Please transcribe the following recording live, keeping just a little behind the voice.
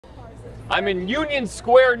I'm in Union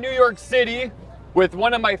Square, New York City, with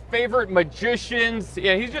one of my favorite magicians.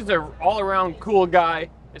 Yeah, he's just an all-around cool guy.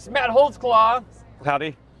 It's Matt Holtzclaw.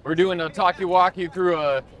 Howdy. We're doing a talkie-walkie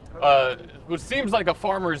through what seems like a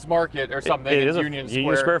farmer's market or something. It is Union Square.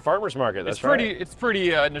 Union Square Farmers Market. That's right. It's pretty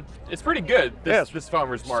good. This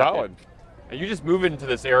farmer's market. Solid. And you just move into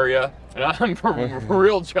this area, and I'm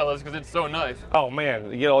real jealous because it's so nice. Oh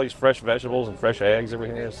man, you get all these fresh vegetables and fresh eggs over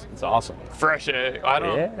here. It's awesome. Fresh egg. I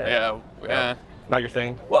don't. Yeah. Not your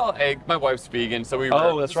thing? Well, egg. My wife's vegan, so we.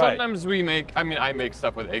 Oh, that's right. Sometimes we make. I mean, I make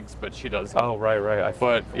stuff with eggs, but she doesn't. Oh, right.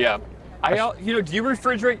 But yeah, do you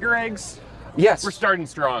refrigerate your eggs? Yes. We're starting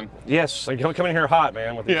strong. Yes. So you come in here hot,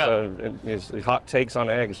 man, with these hot takes on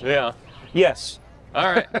eggs. Yeah. Yes. All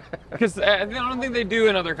right. Because I don't think they do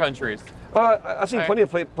in other countries. I've seen plenty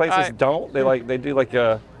of places don't. They do like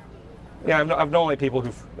yeah. I've known like people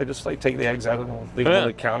who they just like take the eggs out and leave them on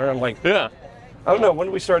the counter. I'm like, yeah. I don't know. When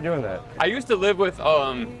did we start doing that? I used to live with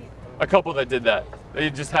a couple that did that. They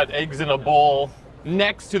just had eggs in a bowl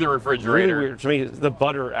next to the refrigerator. Really weird to me. The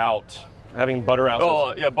butter out. Having butter out.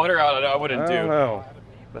 Oh yeah, butter out. I wouldn't do. No.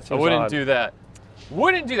 I wouldn't do that.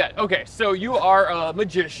 Wouldn't do that. Okay, so you are a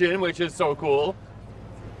magician, which is so cool.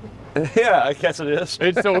 Yeah, I guess it is.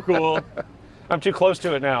 It's so cool. I'm too close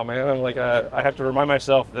to it now, man. I'm like, I have to remind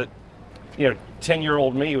myself that,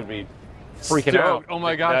 10-year-old me would be freaking out. Oh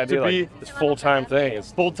my gosh, to be like this full-time thing.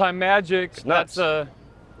 It's full-time magic. It's nuts. I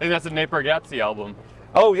think that's a Nate Bargatze album.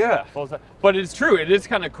 Oh yeah. But it's true. It is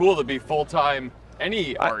kind of cool to be full-time.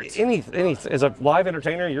 Any art. Any as a live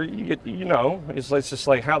entertainer, you get it's just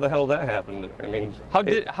like how the hell that happened. I mean, how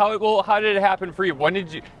did it happen for you? When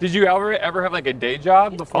did you ever have like a day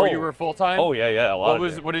job before you were full time? Oh yeah, a lot.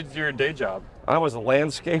 What is your day job? I was a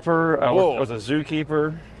landscaper. I was a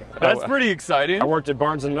zookeeper. That's pretty exciting. I worked at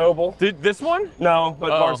Barnes and Noble. Did this one? No, but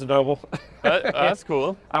Barnes and Noble. That's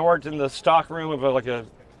cool. I worked in the stock room of like a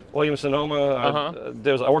Williams Sonoma.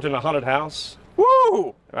 I worked in a haunted house.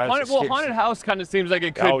 Woo! Haunted house kind of seems like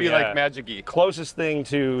it could be like magic-y. Closest thing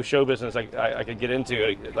to show business I could get into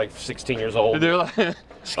at like 16 years old. They're like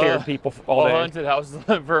scared people all day. Haunted house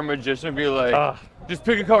for a magician be like, just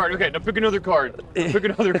pick a card. Okay, now pick another card. Pick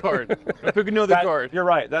another card. Pick another card. You're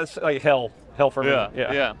right. That's like hell for me.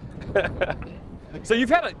 Yeah. So you've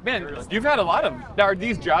had a lot of. Now, are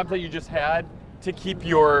these jobs that you just had to keep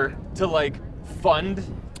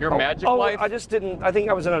fund your magic life? I just didn't. I think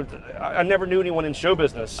I never knew anyone in show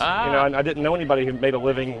business. I didn't know anybody who made a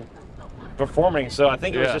living performing. So I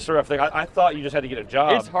think it was just sort of thing. I thought you just had to get a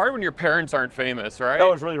job. It's hard when your parents aren't famous, right? That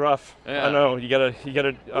was really rough. Yeah. I know. You gotta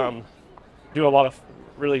do a lot of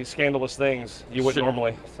really scandalous things you wouldn't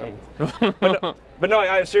normally. So. But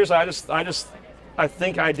no, seriously, I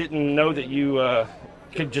think I didn't know that you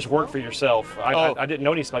could just work for yourself. I didn't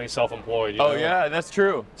know anybody self-employed. Yeah, that's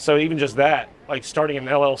true. So even just that, like starting an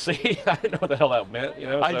LLC, I didn't know what the hell that meant.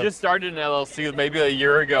 I just started an LLC maybe a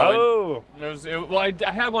year ago. Oh.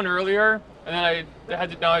 I had one earlier, and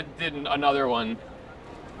then I did another one.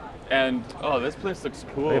 And this place looks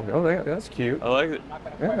cool. Oh, that's cute. I like it.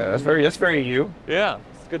 Yeah, that's very you. Yeah,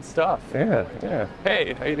 it's good stuff. Yeah.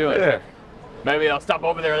 Hey, how you doing? Yeah. Maybe I'll stop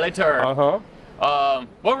over there later. What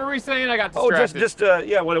were we saying? I got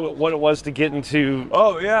distracted. What it was to get into.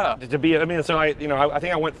 Oh yeah. To be. I mean, so I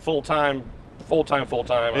think I went full time.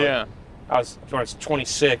 Yeah. I was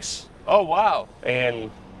 26. Oh wow. And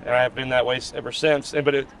I've been that way ever since.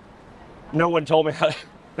 No one told me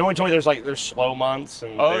there's slow months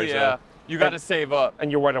and. Oh yeah. You got to save up. And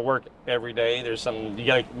you're going to work every day. You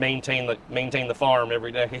got to maintain the farm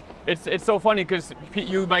every day. It's so funny because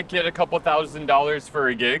you might get a couple $1,000s for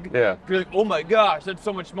a gig. Yeah. You're like, oh my gosh, that's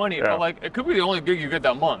so much money. Yeah. But it could be the only gig you get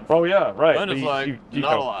that month. Oh yeah, right. Then it's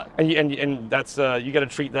not a lot. And that's you got to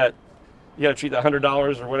treat that. You got to treat that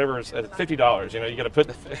 $100 or whatever as $50. You got to put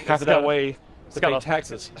half of that away to pay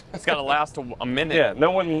taxes. It's got to last a minute. Yeah.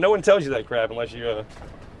 No one tells you that crap unless you.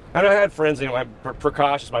 And I had friends,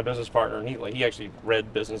 Prakash is my business partner, and he actually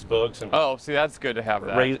read business books. And see, that's good to have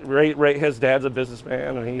that. Ray, his dad's a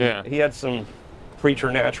businessman, and he had some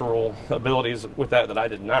preternatural abilities with that I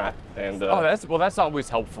did not. And that's always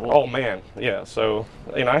helpful. Oh man, yeah. So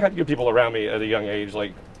I had good people around me at a young age,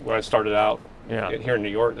 like when I started out here in New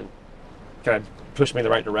York, that kind of pushed me in the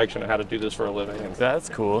right direction of how to do this for a living. And, that's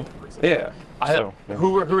cool. Yeah.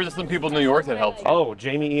 Who are some people in New York that helped you? Oh,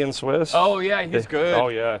 Jamie Ian Swiss. Oh yeah, he's good. Oh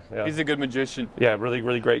yeah. He's a good magician. Yeah, really,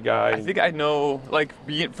 really great guy. I think I know,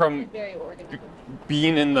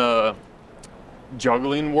 being in the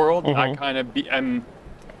juggling world, I kind of am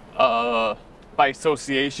by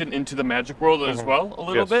association into the magic world as well, a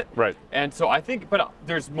little bit. Right. And so I think, but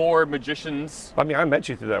there's more magicians. I mean, I met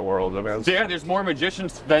you through that world. I mean, Yeah, there's more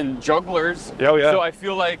magicians than jugglers. Oh, yeah. So I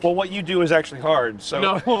feel like. Well, what you do is actually hard. So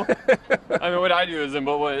No. I mean, what I do isn't,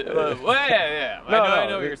 but what. Yeah. I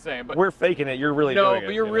know what you're saying. But we're faking it. You're really doing it. No,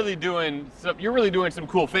 but you're really doing some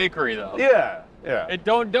cool fakery, though. Yeah. It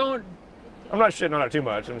don't. I'm not shitting on it too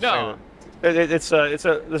much. I'm just No. saying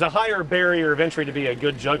there's a higher barrier of entry to be a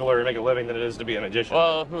good juggler and make a living than it is to be a magician.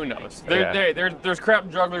 Well, who knows? There's crap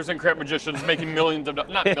jugglers and crap magicians making millions of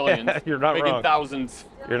not millions. You're not making wrong. Thousands.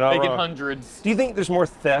 You're not making wrong. Hundreds. Do you think there's more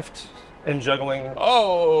theft in juggling?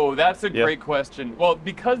 Oh, that's a great question. Well,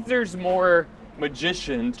 because there's more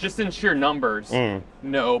magicians, just in sheer numbers,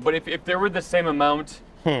 no. But if there were the same amount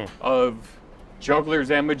of jugglers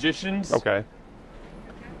and magicians, Okay.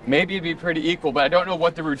 maybe it'd be pretty equal. But I don't know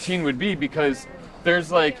what the routine would be because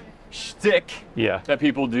there's like shtick that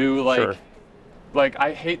people do. Like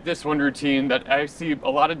I hate this one routine that I see a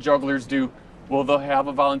lot of jugglers do. Well, they'll have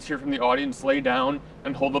a volunteer from the audience lay down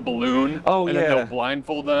and hold a balloon. Oh, and yeah. then they'll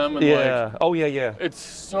blindfold them. And Yeah. it's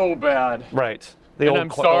so bad. Right. I'm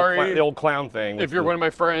sorry the old clown thing. if you're one of my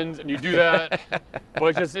friends and you do that,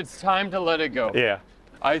 but it's time to let it go. Yeah.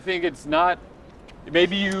 I think it's not.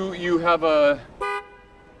 Maybe you have a.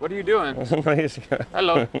 What are you doing?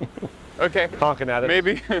 Hello. Okay. Honking at it.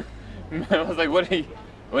 Maybe. I was like, what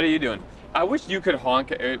are you doing? I wish you could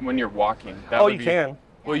honk when you're walking. That would you be, can.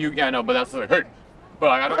 Well, yeah, I know, but that's like, hey. But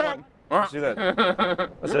I don't want. Let's do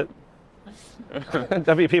that. That's it.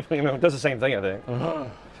 WP, does the same thing, I think.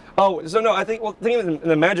 Oh, so no, I think, in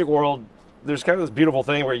the magic world, there's kind of this beautiful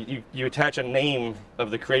thing where you attach a name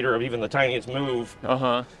of the creator of even the tiniest move.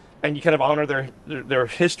 And you kind of honor their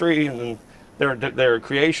history and their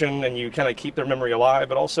creation, and you kind of keep their memory alive,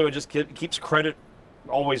 but also it just keeps credit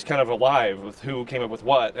always kind of alive with who came up with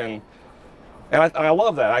what. And I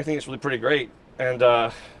love that. I think it's really pretty great. And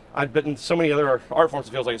I've been in so many other art forms,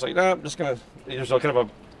 it feels like it's like, no, I'm just going to, there's a kind of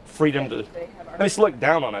a freedom to, and it's looked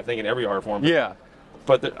down on, I think, in every art form. Yeah.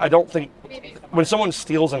 But I don't think, when someone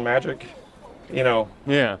steals in magic,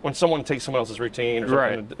 when someone takes someone else's routine or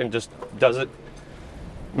something and just does it,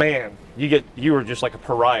 man, you are just like a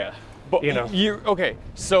pariah. But okay,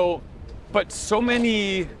 so, but so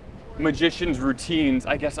many magicians' routines,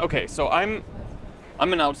 I guess. Okay, so I'm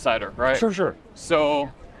an outsider, right? Sure.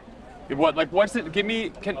 So, what's it? Can you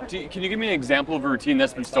give me an example of a routine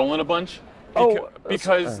that's been stolen a bunch?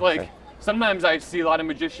 Because sometimes I see a lot of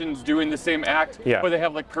magicians doing the same act, but they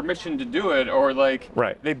have like permission to do it, or like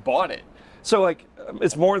they bought it. So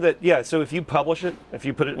it's more that so if you publish it, if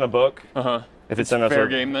you put it in a book, if it's in a fair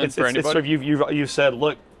game then for anybody. It's sort of you've said,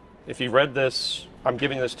 look, if you read this, I'm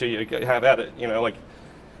giving this to you. Have at it.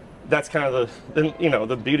 That's kind of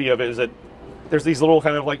the beauty of it is that there's these little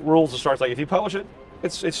kind of like rules to start. Like if you publish it,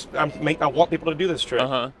 I want people to do this trick.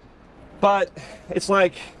 But it's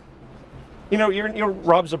like, you're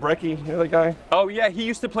Rob Zabrecki, the guy. Oh yeah, he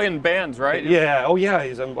used to play in bands, right? Yeah. Oh yeah,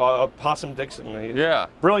 he's Possum Dixon.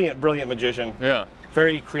 Brilliant magician. Yeah.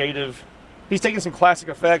 Very creative. He's taken some classic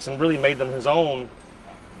effects and really made them his own.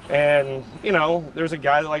 And there's a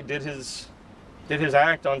guy that did his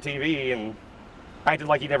act on TV and acted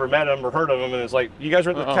like he never met him or heard of him, and it's like, you guys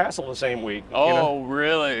were at the castle the same week. Oh,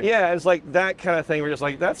 really? Yeah, it's like that kind of thing. We're just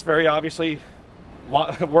like, that's very obviously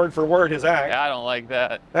word for word his act. Yeah, I don't like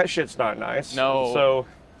that. That shit's not nice. No. So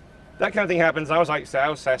that kind of thing happens. I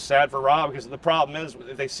was sad for Rob, because the problem is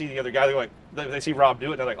if they see the other guy, they see Rob do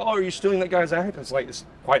it, and they're like, oh, are you stealing that guy's act? It's like, it's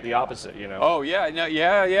quite the opposite, Oh yeah, no,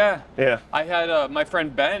 yeah. Yeah. I had my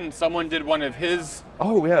friend Ben. Someone did one of his.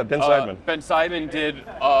 Oh yeah, Ben Seidman. Ben Seidman did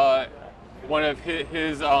one of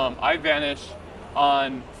his I Vanish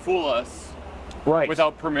on Fool Us. Right.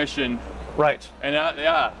 Without permission. Right. And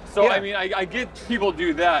so I mean, I get people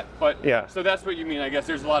do that, but so that's what you mean. I guess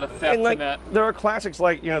there's a lot of theft in that. There are classics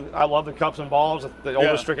like I love the Cups and Balls, the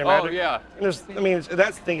oldest trick in magic. Oh yeah. And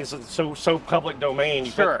that thing is so public domain.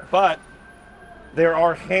 Sure. But there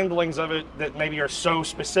are handlings of it that maybe are so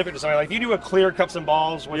specific to something. Like if you do a clear Cups and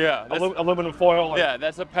Balls with aluminum foil.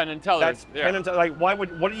 That's a Penn and Teller. That's Penn and Teller. Like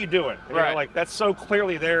what are you doing? Like that's so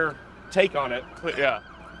clearly their take on it. Yeah.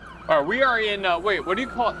 All right, we are in, wait, what do you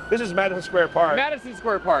call it? This is Madison Square Park. Madison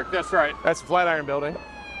Square Park, that's right. That's the Flatiron Building.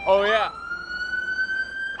 Oh, yeah.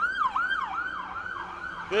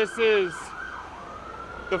 This is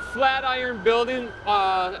the Flatiron Building,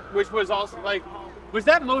 which was also, was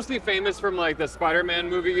that mostly famous from, the Spider-Man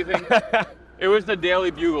movie, you think? It was the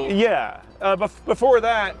Daily Bugle. Yeah. Before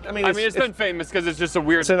that, it's been famous because it's just a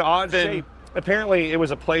weird, it's an odd shape. Apparently, it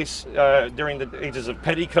was a place during the ages of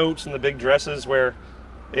petticoats and the big dresses where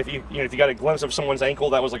if you got a glimpse of someone's ankle,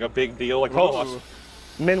 that was like a big deal. Like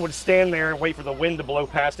men would stand there and wait for the wind to blow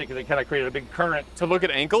past it because it kind of created a big current. To look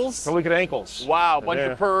at ankles? To look at ankles. Wow, bunch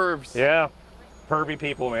of pervs. Yeah, pervy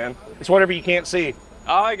people, man. It's whatever you can't see.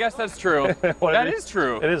 Oh, I guess that's true. That is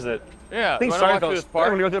true. It is it. Yeah. I think Seinfeld's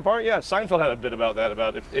part. Go to the part. Yeah, Seinfeld had a bit about that.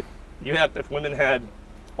 About if women had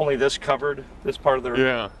only this covered, this part of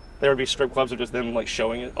their there would be strip clubs of just them like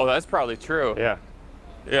showing it. Oh, that's probably true. Yeah.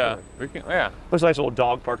 Yeah. We can. Yeah. There's a nice little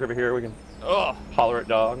dog park over here. We can holler at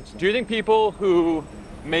dogs. Do you think people who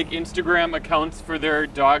make Instagram accounts for their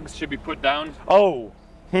dogs should be put down? Oh.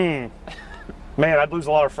 Man, I'd lose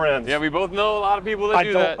a lot of friends. Yeah, we both know a lot of people that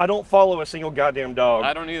do that. I don't follow a single goddamn dog.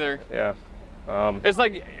 I don't either. Yeah. It's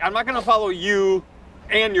like, I'm not gonna follow you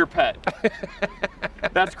and your pet.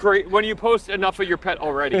 That's great. When you post enough of your pet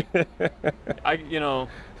already.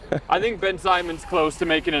 I think Ben Simon's close to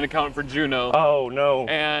making an account for Juno. Oh no.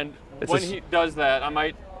 And when he does that, I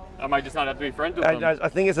might just not have to be friends with him. I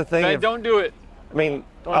think it's a thing. Don't do it. I mean,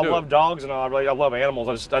 I love dogs and all. I love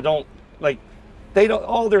animals. I don't like. They don't.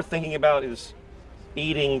 All they're thinking about is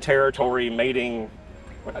eating, territory, mating.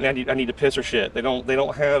 I need to piss or shit. They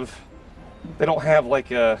don't have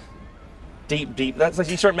like a deep. That's like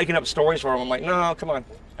you start making up stories for them. I'm like, no, come on.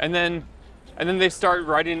 And then they start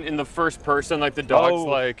writing in the first person, like the dog's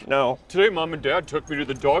like, no. Today, Mom and Dad took me to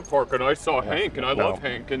the dog park, and I saw Hank, and I love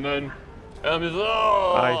Hank. And then I'm just,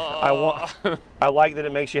 I like that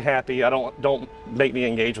it makes you happy. Don't make me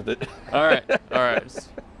engage with it. All right.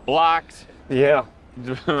 Blocked. Yeah.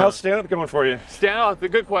 How's stand-up going for you? Stand-up, a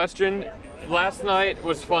good question. Last night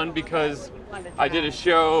was fun because I did a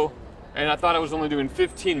show, and I thought I was only doing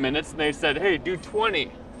 15 minutes, and they said, hey, do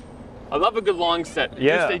 20. I love a good long set.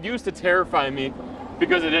 Yeah. It used to terrify me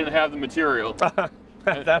because I didn't have the material.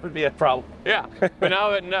 That would be a problem. Yeah, but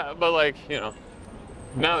now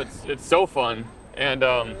it's so fun, and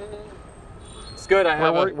it's good.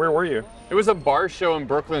 Where were you? It was a bar show in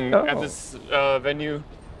Brooklyn at this venue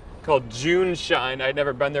called June Shine. I'd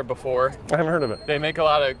never been there before. I haven't heard of it. They make a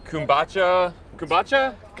lot of kombucha.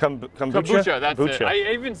 Kombucha. That's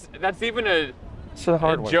it. That's even a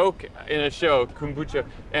joke in a show, kombucha,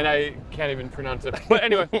 and I can't even pronounce it. But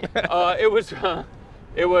anyway, it was fun.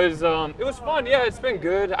 Yeah, it's been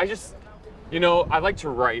good. I just, I like to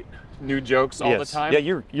write new jokes all the time.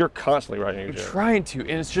 Yeah, you're constantly writing new jokes. I'm trying to,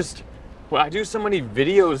 and it's just, I do so many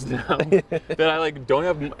videos now that I don't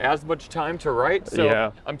have as much time to write.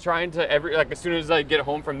 So I'm trying to as soon as I get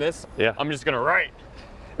home from this, I'm just gonna write.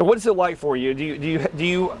 And what is it like for you? Do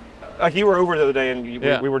you like you were over the other day and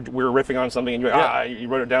we were riffing on something and you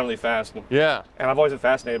wrote it down really fast. And I've always been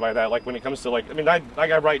fascinated by that. Like when it comes to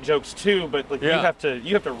I write jokes too, but you have to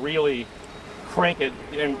really crank it,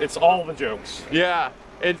 and it's all the jokes. Yeah,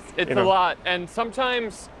 it's a lot, and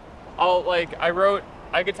sometimes I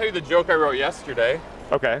could tell you the joke I wrote yesterday.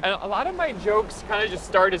 Okay. And a lot of my jokes kind of just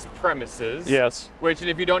start as premises. Yes. Which,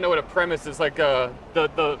 if you don't know what a premise is, like the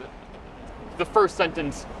first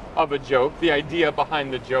sentence of a joke, the idea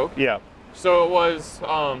behind the joke. Yeah. So it was,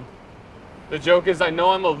 the joke is, I know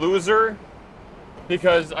I'm a loser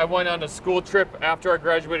because I went on a school trip after I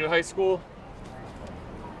graduated high school.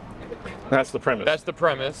 That's the premise. That's the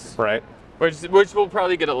premise. Right. Which will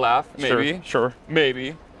probably get a laugh, maybe. Sure.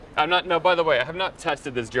 Maybe. No, by the way, I have not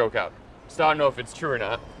tested this joke out, so I don't know if it's true or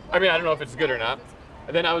not. I mean, I don't know if it's good or not.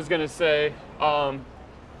 And then I was gonna say,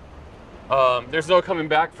 there's no coming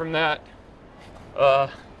back from that.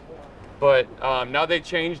 But now they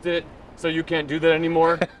changed it, so you can't do that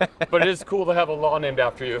anymore. But it is cool to have a law named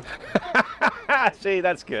after you. See,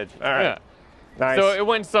 that's good. All right. Yeah. Nice. So it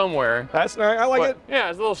went somewhere. That's nice. I like it. Yeah,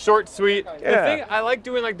 it's a little short, sweet. Yeah. The thing, I like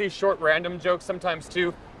doing these short, random jokes sometimes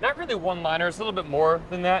too. Not really one-liners, a little bit more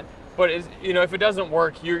than that. But if it doesn't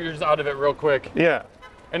work, you're just out of it real quick. Yeah.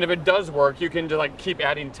 And if it does work, you can just keep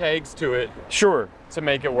adding tags to it. Sure. To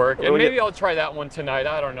make it work. And maybe I'll try that one tonight.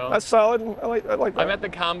 I don't know. That's solid. I like that. I'm at the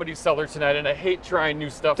Comedy Cellar tonight, and I hate trying new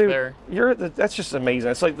stuff there. That's just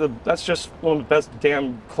amazing. It's that's just one of the best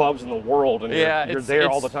damn clubs in the world, and you're there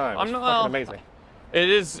all the time. It's fucking amazing. It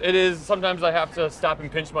is. Sometimes I have to stop and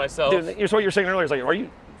pinch myself. Dude, what you were saying earlier is are you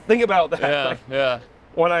think about that? Yeah.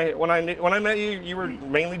 When I met you, you were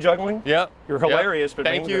mainly juggling. Yeah. You're hilarious, but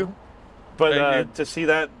thank you. But to see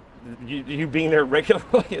that. You being there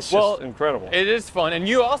regularly, it's just incredible. It is fun, and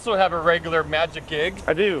you also have a regular magic gig.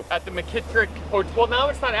 I do. At the McKittrick Hotel. Well, now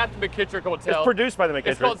it's not at the McKittrick Hotel. It's produced by the McKittrick.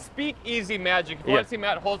 It's called Speakeasy Magic. If you want to see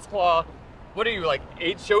Matt Holtzclaw, what are you,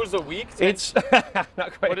 8 shows a week? It's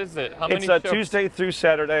not quite. What is it? How many shows? It's Tuesday through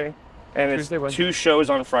Saturday, and it's 2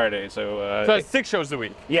 shows on Friday. So it's 6 shows a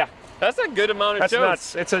week. Yeah. That's a good amount of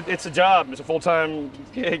shows. That's nuts. It's a job. It's a full-time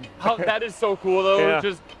gig. That is so cool though. Yeah.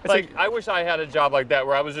 Just like I wish I had a job like that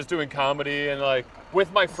where I was just doing comedy and like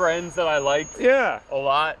with my friends that I liked. Yeah. A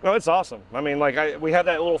lot. No, it's awesome. I mean, like we have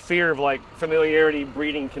that little fear of like familiarity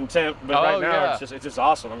breeding contempt, but right now it's just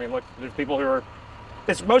awesome. I mean, look, there's people who are.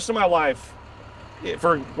 It's most of my life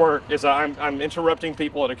for work is I'm interrupting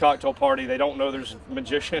people at a cocktail party. They don't know there's a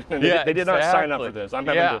magician, and they did not sign up for this. I'm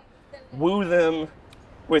having to woo them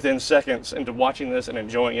within seconds into watching this and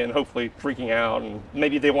enjoying it and hopefully freaking out, and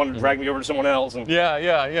maybe they want to drag me over to someone else. And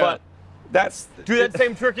But that's do that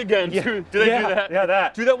same trick again. Do they do that? Yeah,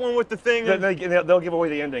 that. Do that one with the thing. They'll give away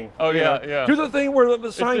the ending. Oh yeah. Do the thing where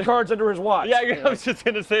the sign card's under his watch. Yeah, I was just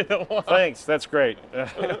gonna say that one. Thanks, that's great.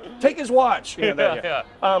 Take his watch.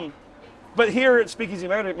 But here at Speakeasy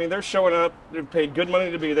Magic, I mean, they're showing up. They're paid good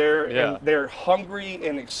money to be there, and they're hungry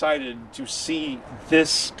and excited to see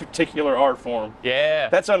this particular art form. Yeah,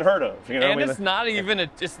 that's unheard of. You know, and it's not even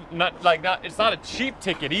it's not a cheap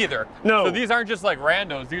ticket either. No, so these aren't just like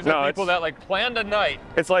randos. These are people that like planned a night.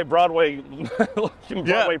 It's like Broadway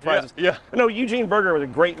prizes. Yeah. No, Eugene Berger was a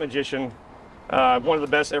great magician, one of the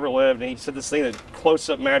best ever lived, and he said this thing that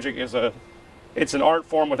close-up magic is it's an art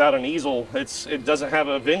form without an easel. It doesn't have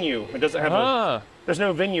a venue. It doesn't have there's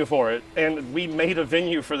no venue for it. And we made a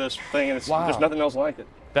venue for this thing, and there's nothing else like it.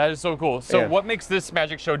 That is so cool. So what makes this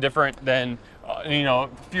magic show different than, a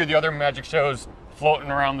few of the other magic shows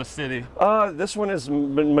floating around the city? This one is,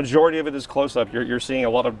 majority of it is close-up. You're seeing a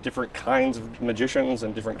lot of different kinds of magicians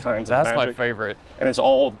and different kinds of magic. That's my favorite. And it's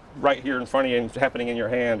all right here in front of you and happening in your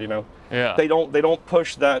hand, you know. Yeah. They don't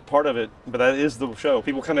push that part of it, but that is the show.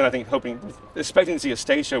 People come in, I think, expecting to see a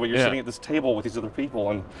stage show, but you're sitting at this table with these other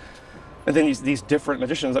people, and then these different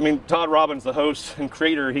magicians. I mean, Todd Robbins, the host and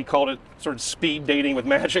creator, he called it sort of speed dating with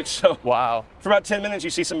magic. So for about 10 minutes,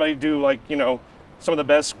 you see somebody do like, some of the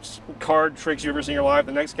best card tricks you've ever seen in your life.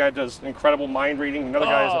 The next guy does incredible mind reading. Another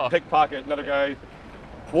guy is a pickpocket. Another guy,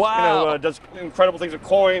 does incredible things with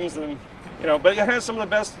coins, and but it has some of the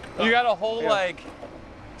best. You got a whole like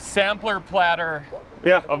sampler platter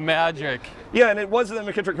of magic. Yeah, and it was in the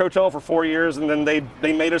McKittrick Hotel for 4 years, and then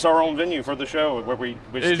they made us our own venue for the show where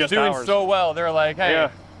it's just doing ours. so well. They're like, hey.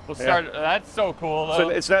 We'll start. That's so cool.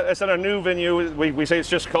 Though. So it's not a new venue. We say it's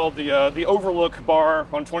just called the Overlook Bar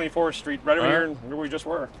on 24th Street, right over here where we just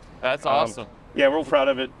were. That's awesome. Yeah, we're real proud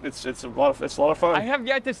of it. It's a lot of fun. I have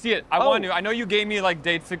yet to see it. I want to. I know you gave me like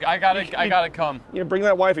dates. I gotta come. Bring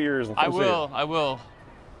that wife of yours. And I will. I will.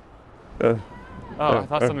 I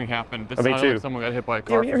thought something happened. This sounded like someone got hit by a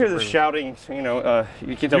car. When you hear this shouting,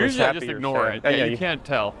 you can tell it's happy. Just ignore it. Yeah, you can't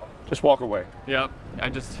tell. Just walk away. Yep. I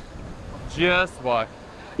just walk.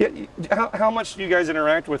 Yeah. How much do you guys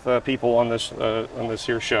interact with people on this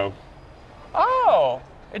here show? Oh,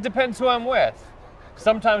 it depends who I'm with.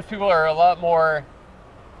 Sometimes people are a lot more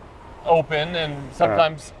open, and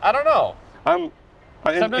sometimes I don't know.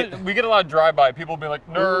 Sometimes we get a lot of drive-by. People be like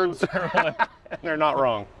nerds. They're not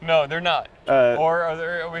wrong. No, they're not.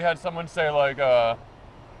 We had someone say like,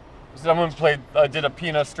 someone did a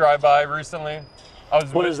penis drive-by recently.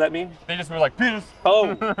 What does that mean? They just were like penis.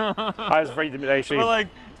 Oh, I was afraid to actually. But like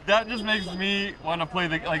that just makes me want to play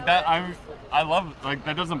like that. I love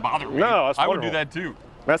that doesn't bother me. No, that's wonderful. I would do that too.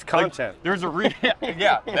 That's content. Like, there's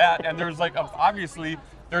that, and there's like obviously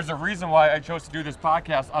there's a reason why I chose to do this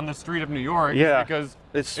podcast on the street of New York. Yeah, because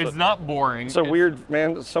it's not boring. It's weird,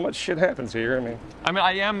 man. So much shit happens here.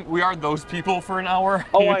 We are those people for an hour.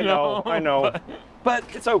 Oh, I know. But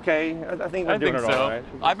it's okay. I think we're doing it all right.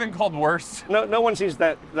 I've been called worse. No one seems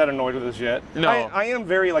that annoyed with us yet. No. I am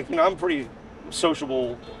very I'm pretty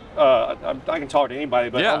sociable. I can talk to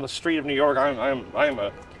anybody, but on the street of New York, I am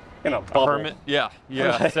in a bubble. Hermit? Yeah,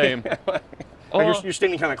 same. You're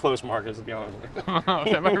standing kind of close, Marcus, to be honest.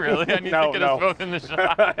 Am I really? I need to get us both in the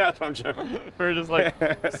shot. That's what I'm joking. We're just like,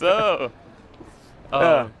 so.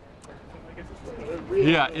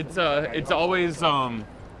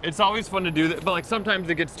 It's always fun to do that, but like sometimes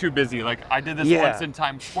it gets too busy. Like I did this once in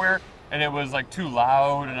Times Square, and it was like too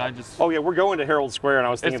loud, and I just. Oh yeah, we're going to Herald Square, and I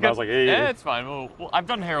was thinking, I was like, hey. Yeah, it's fine. Well, I've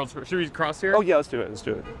done Herald Square. Should we cross here? Oh yeah, let's do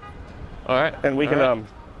it. All right. And we can.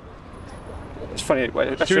 It's funny.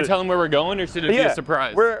 Should we tell them where we're going, or should it be a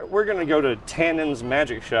surprise? We're going to go to Tannen's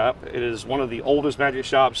Magic Shop. It is one of the oldest magic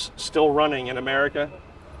shops still running in America.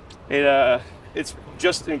 It's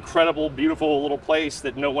just an incredible, beautiful little place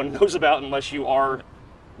that no one knows about unless you are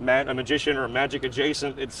a magician or magic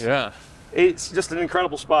adjacent. It's just an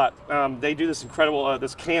incredible spot. They do this incredible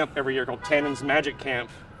this camp every year called Tannen's Magic Camp.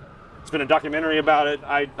 It's been a documentary about it.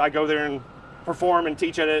 I go there and perform and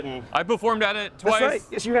teach at it, and I performed at it twice. That's right.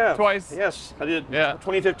 Yes, you have. Twice. Yes, I did. Yeah.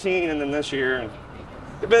 2015 and then this year. And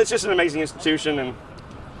But it's just an amazing institution, and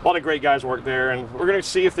a lot of great guys work there, and we're going to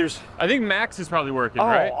see if there's... I think Max is probably working,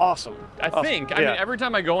 right? Oh, awesome. I think. I mean, every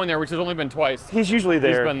time I go in there, which has only been twice. He's usually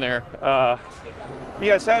there. He's been there.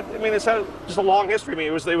 Yeah, it's had just a long history. I mean,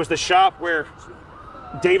 it was the shop where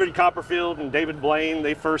David Copperfield and David Blaine,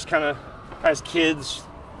 they first kind of, as kids,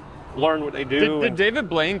 learned what they do. Did David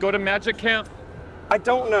Blaine go to Magic Camp? I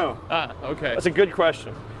don't know. Ah, okay. That's a good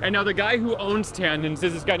question. And now the guy who owns Tannen's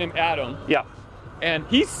is this guy named Adam. Yeah. And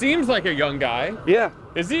he seems like a young guy. Yeah.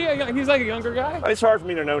 Is he? He's like a younger guy? It's hard for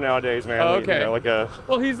me to know nowadays, man. Oh, okay. You know,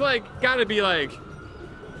 Well, he's like got to be like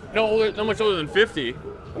no much older than 50.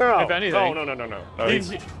 No. If anything. No.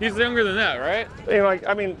 He's younger than that, right? You know, like,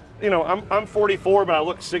 I mean, you know, I'm 44, but I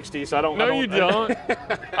look 60, so I don't. No, you don't.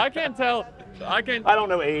 I can't tell. I don't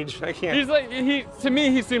know age. I can't. He's like to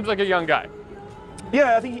me, he seems like a young guy.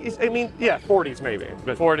 Yeah, I think he's. I mean, yeah, 40s maybe.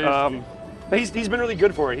 But, 40s. He's been really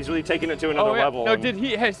good for it. He's really taken it to another level. No,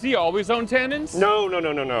 has he always owned Tannen's? No.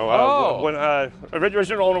 Oh. When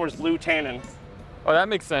original owner was Lou Tannen. Oh, that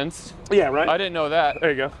makes sense. Yeah, right. I didn't know that.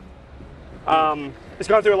 There you go. It's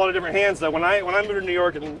gone through a lot of different hands though. When I moved to New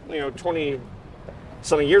York, and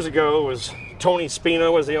 20-something years ago, it was Tony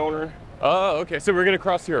Spina was the owner. Oh, okay. So we're gonna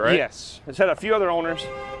cross here, right? Yes. It's had a few other owners,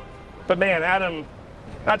 but man, Adam.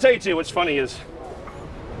 I'll tell you too. What's funny is,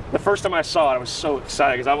 the first time I saw it, I was so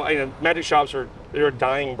excited because magic shops they're a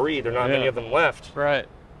dying breed. There are not many of them left. Right.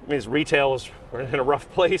 I mean, retail is in a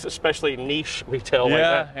rough place, especially niche retail like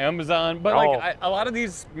that. Yeah, Amazon. But like a lot of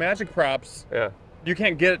these magic props, you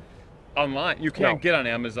can't get online. You can't get on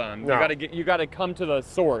Amazon. No. You gotta come to the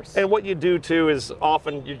source. And what you do too is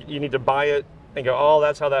often you need to buy it and go, oh,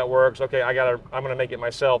 that's how that works. Okay, I'm gonna make it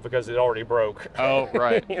myself because it already broke. Oh,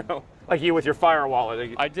 right. Like you with your Fire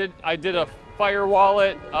wallet. I did a Fire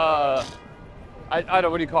wallet. I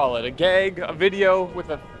don't, what do you call it? A video with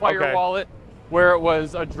a Fire wallet, where it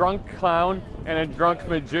was a drunk clown and a drunk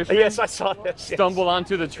magician. Yes, I saw this. Stumbled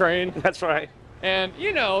onto the train. That's right. And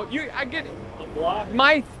I get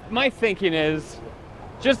my thinking is,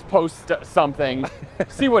 just post something,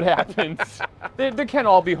 see what happens. They can't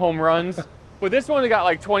all be home runs. But this one got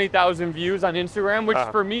like 20,000 views on Instagram, which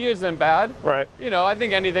for me isn't bad. Right. I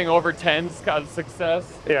think anything over 10's got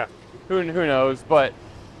success. Yeah. Who knows? But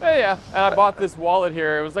yeah. And I bought this wallet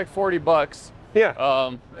here. It was like $40.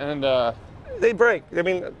 Yeah. They break. I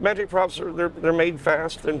mean, magic props they're made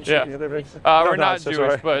fast and cheap. Yeah. We're not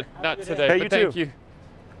Jewish, but not today. Hey, but thank you.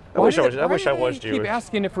 I wish I was Jewish. Keep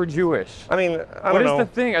asking if we're Jewish. I mean, I don't know. What is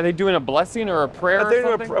the thing? Are they doing a blessing or a prayer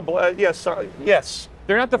or something? Yes.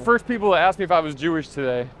 They're not the first people to ask me if I was Jewish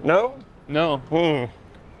today. No? No.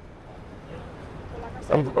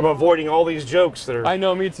 I'm avoiding all these jokes that are. I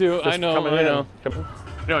know, me too. I know.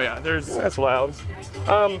 No, yeah, That's loud.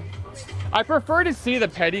 I prefer to see the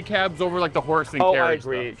pedicabs over like the horse and carriage. I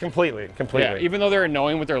agree. Stuff. Completely. Yeah, even though they're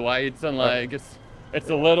annoying with their lights and like it's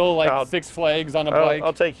a little like Six Flags on a bike.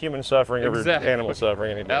 I'll take human suffering over animal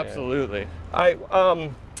suffering any day. Absolutely. I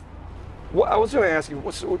was going to ask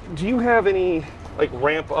you, do you have any like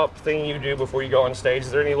ramp up thing you do before you go on stage?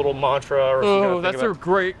 Is there any little mantra or something? That's a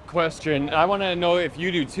great question. I want to know if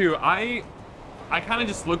you do too. I kind of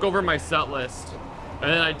just look over my set list and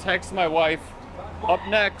then I text my wife, up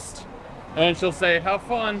next, and she'll say, have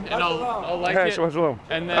fun, and I'll like it.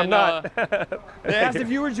 And then I'm not. They asked if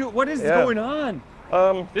you were Jewish. What is going on?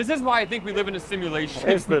 This is why I think we live in a simulation.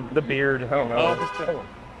 It's the beard. I don't know.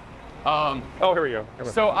 Here we go.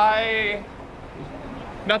 So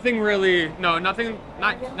nothing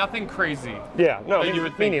crazy. Yeah, no, you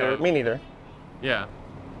would think me neither. Yeah.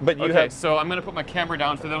 But you have. So I'm gonna put my camera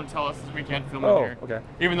down so they don't tell us we can't film in here. Okay.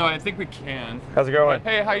 Even though I think we can. How's it going? But,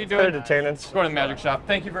 hey, how you doing? Headed to Tannen's. Going to the magic shop.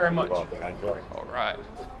 Thank you very much. All right.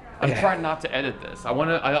 I'm trying not to edit this. I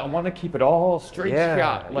wanna keep it all straight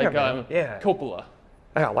shot, like Coppola.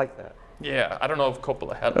 I like that. Yeah, I don't know if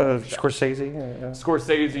Coppola had Scorsese. Yeah.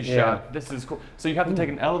 Scorsese shot. This is cool. So you have to take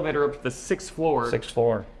an elevator up to the 6th floor. 6th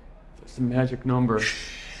floor. It's a magic number.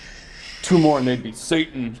 2 more and they'd be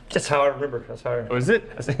Satan. That's how I remember. That's how I remember. Oh, is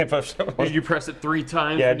it? Did you press it 3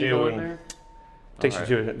 times? Yeah, when you go in there? Takes you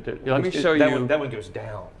to it. Let me show you. That one goes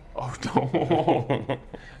down. Oh, no.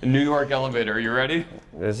 A New York elevator. Are you ready?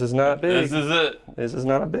 This is not big. This is it. This is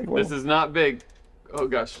not a big one. This is not big. Oh,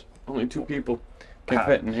 gosh. Only 2 people can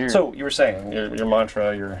fit in here. So you were saying, your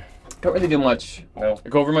mantra, Don't really do much. No. I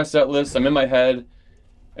go over my set list. I'm in my head.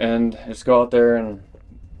 And I just go out there and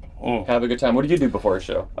have a good time. What do you do before a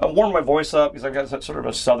show? I warm my voice up because I've got sort of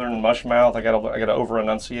a southern mush mouth. I gotta over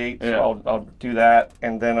enunciate. Yeah. So I'll do that,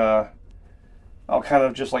 and then I'll kind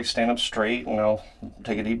of just like stand up straight, and I'll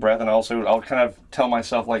take a deep breath, and I'll kind of tell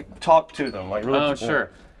myself like talk to them, like really. Oh,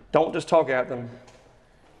 sure. Don't just talk at them.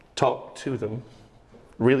 talk to them,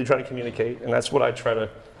 really try to communicate, and that's what I try to.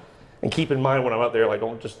 And keep in mind when I'm out there, like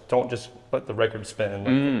don't just let the record spin.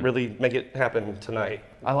 Like, really make it happen tonight.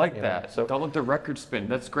 I like that. So don't let the record spin.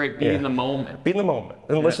 That's great. Be in the moment. Be in the moment,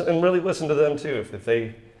 and listen, and really listen to them too.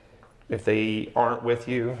 If they aren't with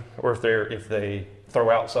you, or if they throw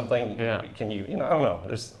out something, can you I don't know.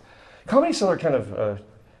 There's comedy still are kind of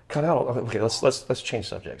cut out. Okay, let's change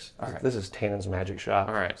subjects. All right. This is Tannen's Magic Shop.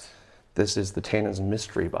 All right. This is the Tannen's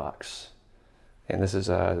Mystery Box. And this is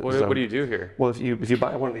what do you do here? Well, if you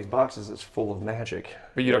buy one of these boxes, it's full of magic.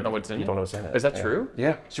 But you don't know what's in it? You don't know what's in it. Is that true?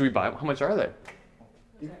 Yeah. Should we buy them? How much are they?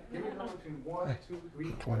 Give me a number between 1, 2,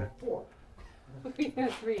 3, Come on. 4. We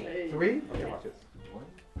have 3. 3?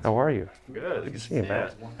 How are you? Good. Good to see you,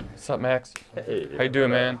 Matt. What's up, Max? Hey. How you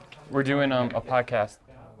doing, man? We're doing a podcast.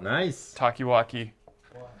 Nice. Talkie-walkie.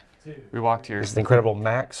 We walked here. This is the incredible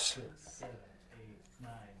Max.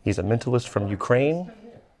 He's a mentalist from Ukraine.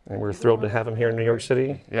 And we're thrilled to have him here in New York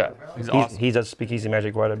City. Yeah, he's awesome. He does Speakeasy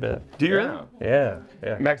Magic quite a bit. Do you really? Yeah.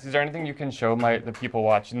 Max, is there anything you can show the people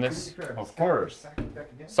watching this? Of course.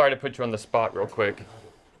 Sorry to put you on the spot real quick,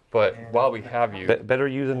 but while we have you. Better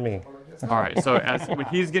you than me. All right, so when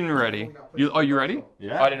he's getting ready. You ready?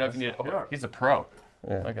 Yeah. Oh, I didn't know if you needed. Oh, he's a pro.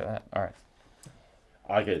 Yeah. Look at that. All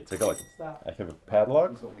right. Okay, take a look. I have a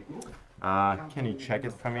padlock. Can you check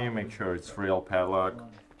it for me? Make sure it's real padlock.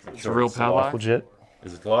 It's a real padlock? Legit.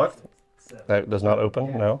 Is it locked? That does not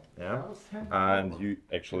open, no. Yeah. And you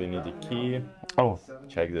actually need a key. Oh.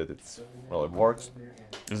 Check that it works.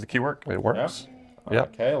 Does the key work? It works. Yeah.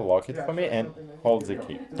 Okay, lock it for me and hold the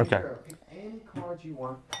key. Okay. Any card you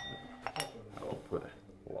want. I'll put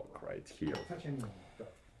a lock right here. Touch any one.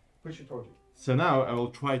 Push it towards you. So now I will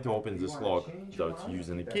try to open this lock without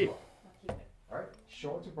using a key. All right.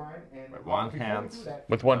 Show it to Brian and With one hand.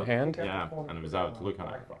 With one hand? Yeah, and without looking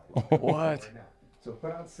at it. What? So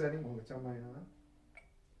put on setting when we turn mine on.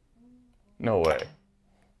 No way.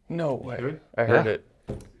 No way. Good? I heard Yeah. it.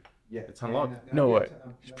 Yeah. It's unlocked. No way.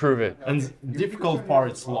 Prove it. And the difficult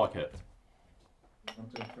part is lock it.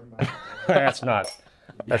 That's not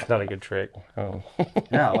a good trick. Oh.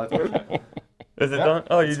 Yeah, let's Is it done?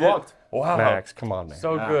 Oh, you it's did. locked. Wow. Max, come on, man.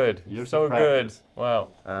 So good. Years So of good. practice.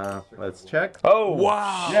 Wow. Let's check. Oh,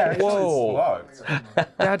 Wow. Yeah, actually Whoa. it's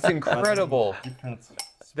locked. That's incredible. Different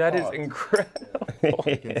That is spot. incredible.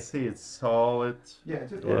 You can see it's solid. Yeah.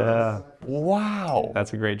 Just Yeah. Wow.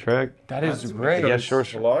 That's a great trick. That is great. Yeah, sure.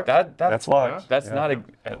 Locked. That's locked. That's not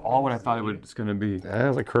at all what I thought it was going to be. That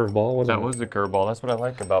was a curveball, wasn't That it? was a curveball. That's what I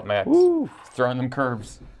like about Max. Woo. Throwing them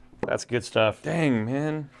curves. That's good stuff. Dang,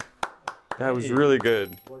 man. That was really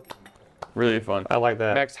good. Really fun. I like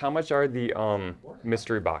that. Max, how much are the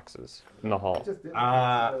mystery boxes in the hall?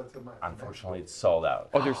 Unfortunately, it's sold out.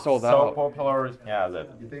 Oh, they're sold So out. popular, yeah.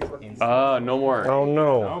 That. No more. Oh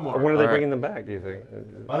no. No more. When are they All right. bringing them back, do you think?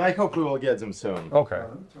 But I hope we will get them soon. Okay.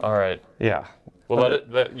 All right. Yeah. Well,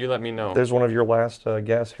 let me know. There's one of your last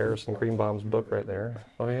guests, Harrison Greenbaum's book right there.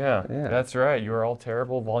 Oh yeah. Yeah. That's right. You Are All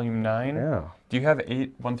Terrible, Volume 9. Yeah. Do you have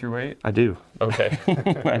 1 through 8? I do. Okay.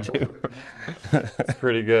 I do. It's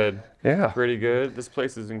pretty good. Yeah. Pretty good. This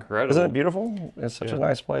place is incredible. Isn't it beautiful? It's such a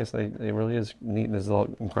nice place. It really is neat. There's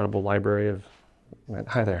an incredible library of.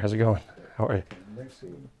 Hi there. How's it going? How are you?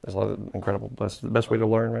 There's a lot of incredible. That's the best way to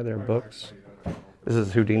learn right there. Books. This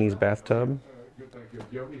is Houdini's bathtub.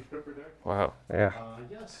 Wow. Yeah.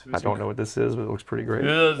 I don't know what this is, but it looks pretty great.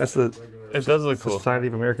 It That's does look cool. Society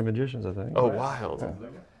of American Magicians, I think. Oh, wild.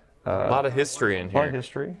 A lot of history in Art here.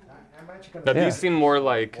 history. Now, Yeah. these seem more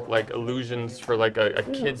like illusions for like a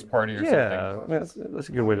kid's party or Yeah, I mean, that's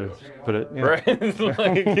a good way to put it. Yeah. something.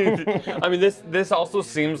 Right? Like, I mean, this also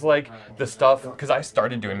seems like the stuff, because I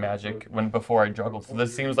started doing magic before I juggled, so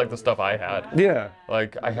this seems like the stuff I had. Yeah.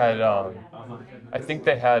 Like I had, I think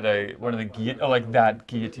they had one of the like that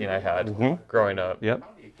guillotine I had growing up. Yep.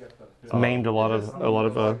 It's maimed a lot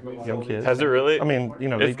of young kids. Has it really? I mean, you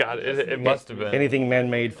know, It's got it. It must have been. anything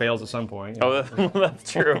man-made fails at some point. you know. Oh,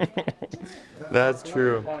 that's true. That's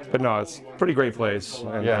true. But no, it's a pretty great place.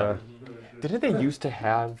 And, Yeah. Didn't they used to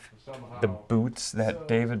have the boots that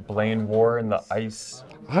David Blaine wore in the ice?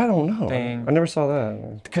 I don't know. Thing. I never saw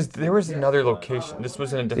that. Because there was another location. This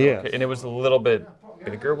was in a different location, and it was a little bit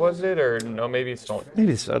bigger, was it? Or no, maybe it's not.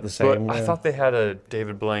 Maybe it's the But same. I yeah. thought they had a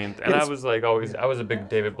David Blaine, and I It's- was like I was a big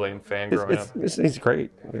David Blaine fan growing up. it's great.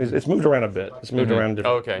 It's moved around a bit. It's moved around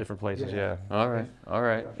different places. Yeah. All right, all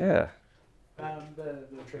right. Yeah.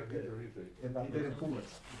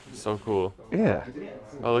 So cool. Yeah.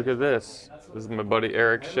 Oh, look at this. This is my buddy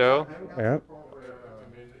Eric's show. Yeah.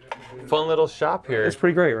 Fun little shop here. It's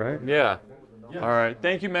pretty great, right? Yeah. All right.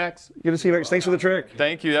 Thank you, Max. Good to see you, Max. Thanks for the trick.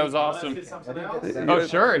 Thank you. That was awesome. Oh,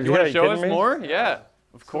 sure. Do you want to show us more? Yeah.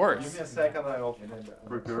 Of course. Give me a second, I'll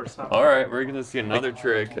prepare something. All right, we're gonna see another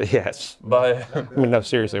trick. Yes. But I mean, no,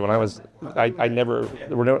 seriously. When I never,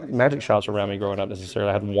 there were no magic shops around me growing up necessarily.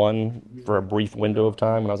 I had one for a brief window of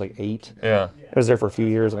time when I was like 8. yeah. I was there for a few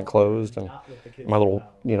years and it closed. And my little,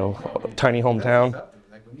 tiny hometown,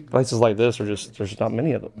 places like this there's just not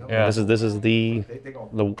many of them. Yeah. This is the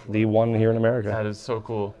one here in America. That is so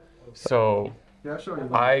cool. So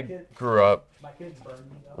I grew up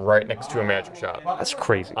right next to a magic shop. That's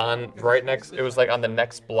crazy. It was like on the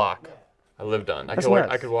next block I lived on. I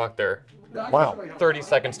could walk there. Wow. 30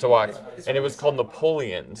 seconds to walk. And it was called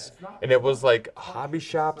Napoleon's. And it was like a hobby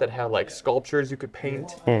shop that had like sculptures you could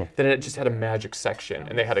paint. Then it just had a magic section.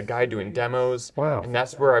 And they had a guy doing demos. Wow. And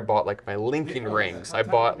that's where I bought like my linking rings. I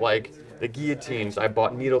bought like the guillotines. I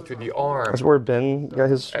bought needle through the arm. That's where Ben got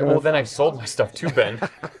his. Well, then I sold my stuff to Ben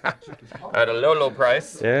at a low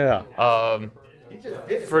price. Yeah.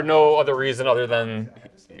 For no other reason other than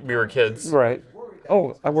we were kids. Right.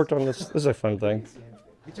 Oh, I worked on this. This is a fun thing.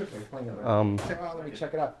 Let me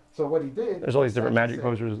check it out. So what he did. There's all these different magic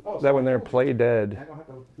posters. That one there, Play Dead.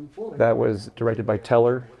 That was directed by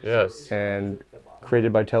Teller. Yes. And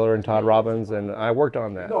created by Teller and Todd Robbins, and I worked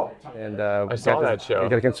on that. And I saw that show. I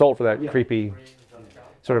got to consult for that creepy,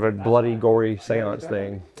 sort of a bloody, gory seance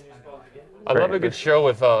thing. I love a good show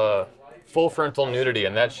with full frontal nudity,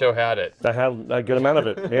 and that show had it. I had a good amount of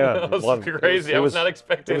it. Yeah, That was crazy. I was not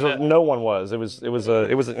expecting that. No one was. It was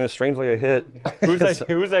strangely a hit.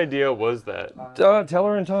 Whose idea was that?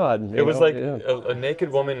 Teller and Todd. It was like a naked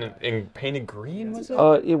woman in painted green, was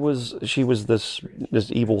it? She was this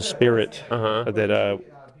evil spirit that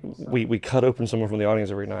we cut open someone from the audience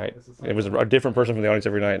every night. It was a different person from the audience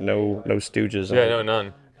every night. No stooges. Yeah, no,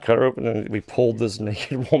 none. Cut her open and we pulled this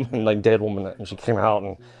naked woman, like dead woman, and she came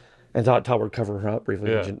out and Todd would cover her up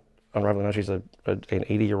briefly. Yeah. Unraveling now she's an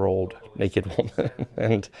 80-year-old naked woman,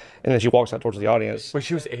 and then she walks out towards the audience. Wait,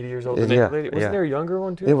 she was 80 years old. The naked lady? Wasn't there a younger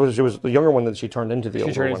one too? It was the younger one that she turned into the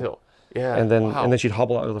older one. Yeah. And then she'd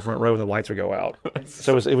hobble out to the front row and the lights would go out.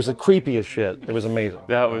 So it was the creepiest shit. It was amazing.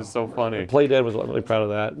 That was so funny. Play Dead was really proud of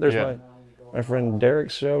that. There's my friend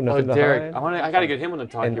Derek's show, Nothing to Derek. Hide. I gotta get him on the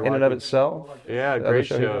talk. In and of itself. Yeah, great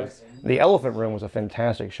shows. The Elephant Room was a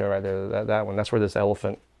fantastic show right there. That one. That's where this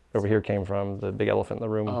elephant over here came from. The big elephant in the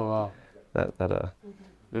room. Oh wow.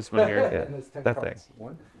 This one here. Yeah, that thing.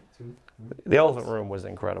 The Elephant Room was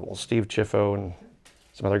incredible. Steve Chiffo and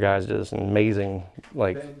some other guys did this amazing,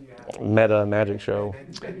 like, meta magic show.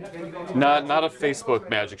 Not a Facebook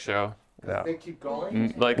magic show. No.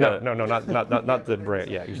 Like no, not the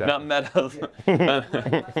brand. Yeah, exactly. Not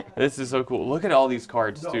meta. This is so cool. Look at all these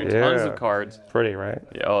cards, too. Tons of cards. Pretty, right?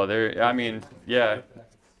 Yeah, I mean, yeah.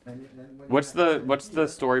 What's the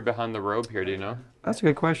story behind the robe here? Do you know? That's a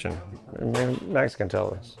good question. I mean, Max can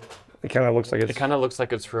tell us. It kind of looks like it's. It kind of looks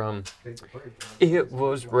like it's from. It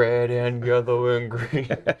was red and yellow and green.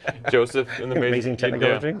 Joseph in the Amazing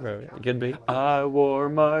Technology. It could be. I wore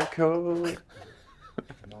my coat.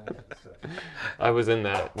 I was in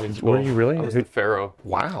that in school. Were you really? I was the Pharaoh.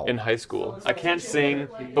 Wow. In high school. I can't sing,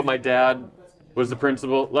 but my dad was the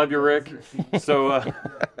principal. Love you, Rick. So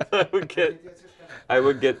I would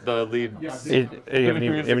get the lead. You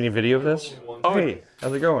have any video of this? Oh, hey,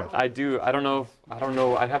 how's it going? I do. I don't know.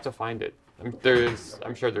 I'd have to find it.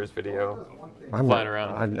 I'm sure there's video flying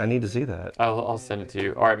around. I need to see that. I'll send it to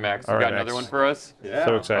you. All right, Max. You got another one for us? Yeah.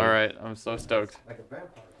 So excited. All right. I'm so stoked.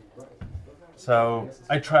 So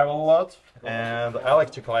I travel a lot, and I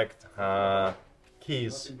like to collect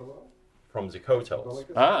keys from the hotels.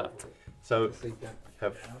 Ah. So I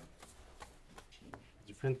have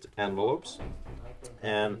different envelopes,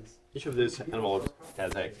 and each of these envelopes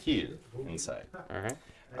has a key inside. All right.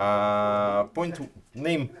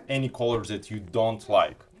 Name any colors that you don't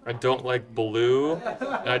like. I don't like blue,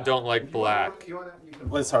 and I don't like black.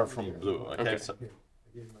 Let's start from blue. Okay.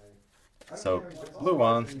 So blue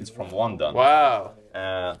one is from London. Wow.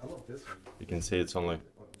 And you can see it's only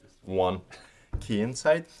one key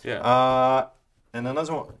inside. Yeah. And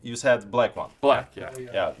another one, you said black one. Black, yeah.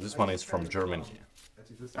 Yeah, this one is from Germany.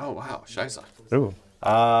 Oh wow, Scheisse. Ooh.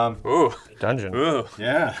 Ooh. Dungeon. Ooh.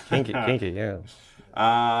 Yeah. Kinky, yeah.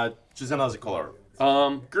 Choose another color.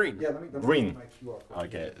 Green. Green.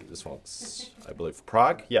 Okay, this one's, I believe,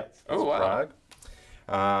 Prague. Yeah. Oh wow.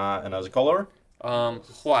 Prague. Another color.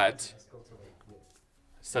 White.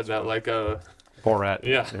 Said that like a. Borat.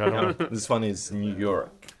 Yeah. This one is New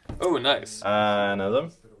York. Oh, nice. Another.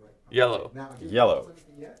 Yellow. Yellow.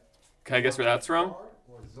 Can I guess where that's from?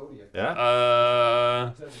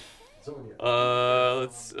 Yeah.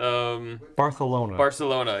 Let's Barcelona.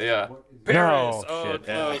 Barcelona, yeah. Paris. No, Oh, shit.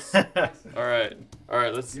 close. All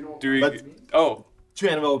right, let's do. But- Oh, 2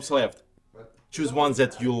 envelopes left. Choose ones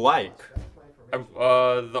that you like.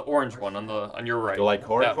 the orange one on your right. You like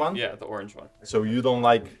orange That one? Yeah, the orange one. So you don't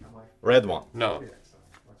like red one. No.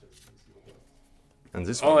 And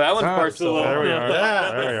this one. Oh, that one's Ah, Barcelona. there we are.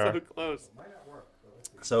 Yeah. There we are. So close.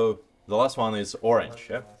 So the last one is orange,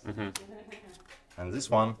 yeah? And this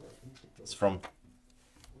one is from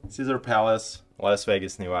Caesar Palace, Las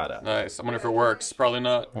Vegas, Nevada. Nice. I wonder if it works. Probably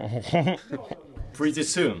not. Pretty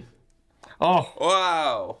soon. Oh,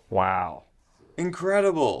 Wow. wow.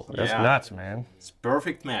 Incredible. That's Yeah. nuts, man. It's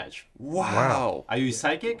perfect match. Wow. Are you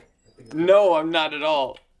psychic? No, I'm not at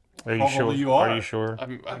all. Are you Probably sure? you are. Are you sure?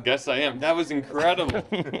 I guess I am. That was incredible.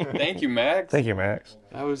 Thank you, Max. Thank you, Max.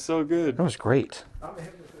 That was so good. That was great.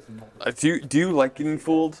 Do you like getting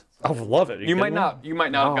fooled? I love it. You might not have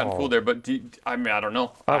gotten No. fooled there, but I mean, I don't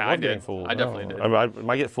know. I I love did. getting fooled. I definitely No. did.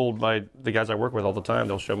 I get fooled by the guys I work with all the time.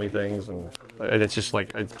 They'll show me things, and it's just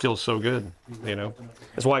like, it feels so good, you know?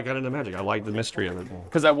 That's why I got into magic. I like the mystery of it.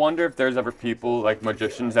 Because I wonder if there's ever people like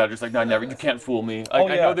magicians that are just like, no, never, you can't fool me.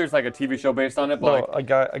 Like, I yeah. know there's like a TV show based on it, but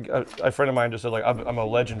No, a friend of mine just said, like, I'm a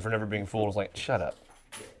legend for never being fooled. I was like, shut up.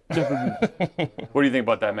 what do you think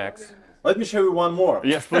about that, Max? Let me show you one more.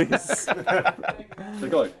 Yes, please. Take a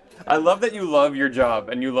look. I love that you love your job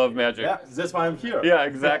and you love magic. Yeah, that's why I'm here. Yeah,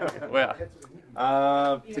 exactly. Yeah.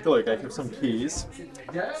 Take a look. I have some keys.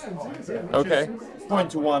 Okay.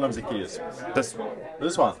 Point to one of the keys. This.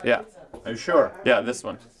 This one. Yeah. Are you sure? Yeah, this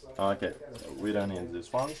one. Okay. We don't need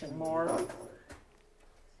this one anymore.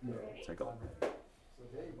 Take a look.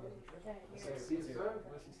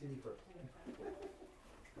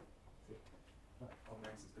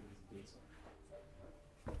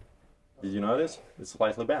 Did you notice? It's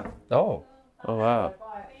slightly bent. Oh. Oh wow.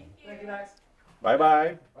 Bye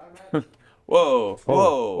bye. Whoa.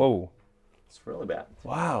 Whoa. Whoa. It's really bad.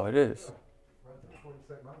 Wow, it is.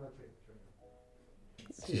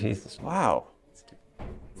 Jesus. Wow.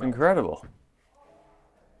 It's incredible.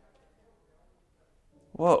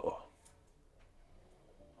 Whoa.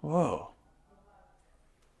 Whoa.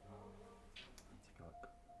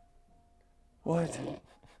 What?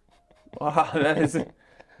 Wow, that is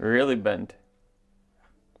really bent.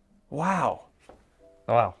 Wow.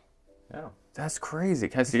 Wow. Yeah. That's crazy.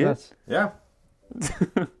 Can I see it? That's, Yeah.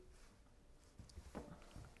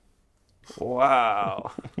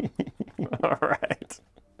 Wow. All right.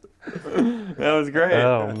 That was great.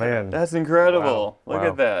 oh, man. That's incredible. Wow. Look Wow.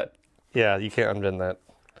 at that. Yeah, you can't undo that.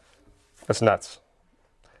 That's nuts.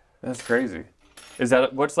 That's crazy. Is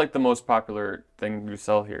that what's like the most popular thing you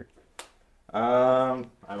sell here? I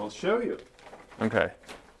will show you. Okay.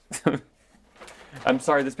 I'm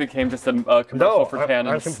sorry this became just a commercial No, for I'm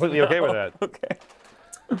Tannen's. completely okay with that. Okay.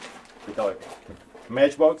 Take a look.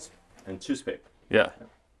 Matchbox and toothpick. Yeah.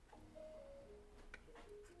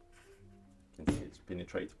 You can see it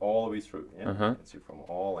penetrates all the way through. Yeah? You can see from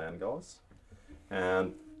all angles.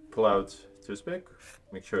 And pull out toothpick.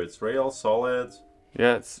 Make sure it's real, solid.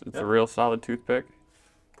 Yeah, it's a real solid toothpick.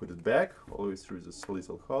 Put it back all the way through this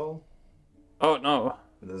little hole. Oh no.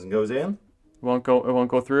 It doesn't go in. It won't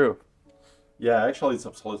go through. Yeah, actually it's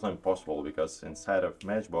absolutely impossible because inside of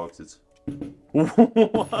Matchbox it's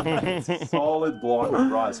solid block of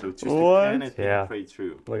brass, so toothpick What? cannot penetrate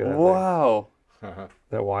through. Look at that Wow. thing.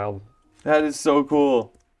 That wild. That is so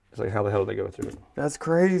cool. It's like, how the hell did they go through it? That's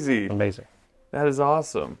crazy. Amazing. That is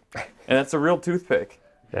awesome. And that's a real toothpick.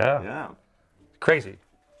 Yeah. Yeah. Crazy.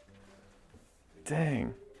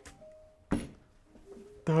 Dang.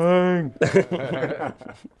 Dang.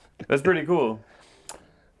 That's pretty cool.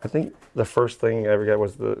 I think the first thing I ever got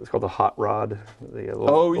was it's called the hot rod. The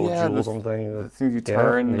little jewels on thing. The things you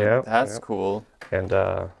turn. Yeah, That's yeah. cool. And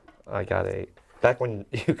I got back when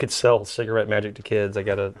you could sell cigarette magic to kids, I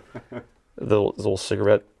got the little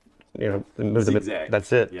cigarette, Zigzag.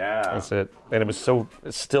 that's it. Yeah. That's it. And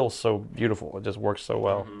it's still so beautiful. It just works so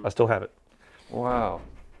well. I still have it. Wow.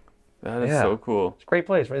 That is Yeah. so cool. It's a great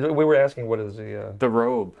place. We were asking what is the... The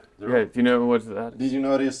robe. Yeah, do you know what's that? Did you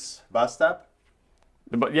notice bathtub?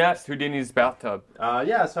 But yes, Houdini's bathtub.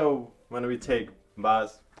 Yeah, so when we take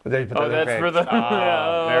baths, Oh, that's for the.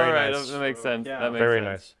 Yeah, very all right, nice. That makes sense. Yeah. That makes Very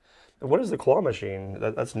sense. nice. What is the claw machine?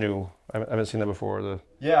 That's new. I haven't seen that before.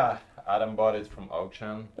 yeah, Adam bought it from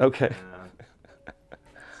auction. Okay.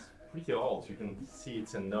 It's pretty old. You can see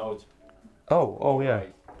it's a note. Oh yeah.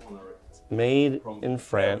 Right on the- Made from in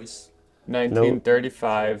France.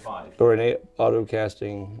 1935. Five. Or an auto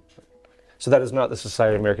casting. So that is not the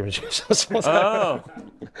Society of American Magicians. Oh.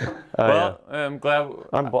 Well, yeah. I'm glad.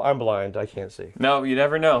 I'm blind. I can't see. No, you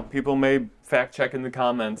never know. People may fact check in the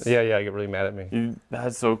comments. Yeah, yeah, get really mad at me.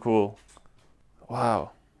 That's so cool.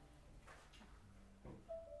 Wow.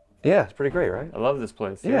 Yeah, it's pretty great, right? I love this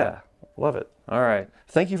place. Yeah, love it. All right.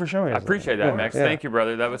 Thank you for showing us. I appreciate that, Max. Yeah. Thank you,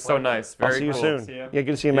 brother. That was so nice. Very I'll see you cool. soon. Yeah, good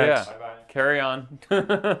to see you, Max. Yeah. Bye-bye. Carry on.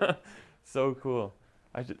 So cool.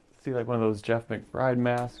 I just see like one of those Jeff McBride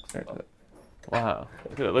masks. Wow.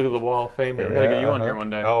 Look at the Wall of Fame here. We gotta get you on here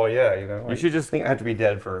one day. Oh yeah, you know. You should just I think I have to be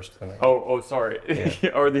dead first. Oh, sorry.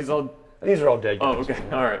 Yeah. Or are these all? These are all dead guys. Oh, okay.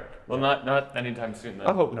 All right. Well, not anytime soon then.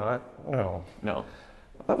 I hope not. No. No.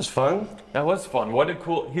 That was fun. That was fun. What a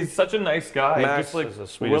cool. He's such a nice guy. Max just like is the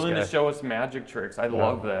sweetest willing guy. to show us magic tricks. I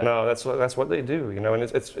love that. No, that's what they do, you know. And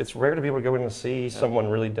it's rare to be able to go in and see someone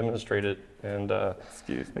really demonstrate it. And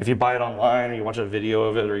Excuse me. if you buy it online or you watch a video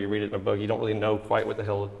of it or you read it in a book, you don't really know quite what the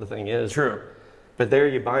hell the thing is. True. But there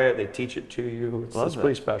you buy it, they teach it to you. It's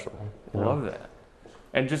pretty special. Love that.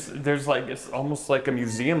 And just there's like it's almost like a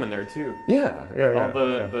museum in there too. Yeah, yeah. All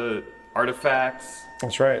the artifacts.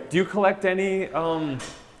 That's right. Do you collect any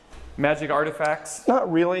magic artifacts?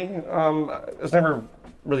 Not really. It's never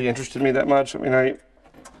really interested me that much. I mean,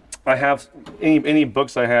 I have any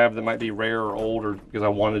books I have that might be rare or old, or because I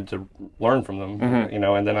wanted to learn from them, you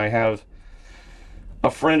know. And then I have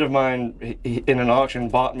a friend of mine in an auction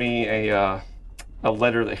bought me a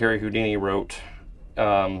letter that Harry Houdini wrote,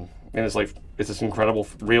 and it's this incredible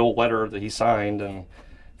real letter that he signed, and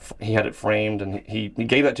he had it framed, and he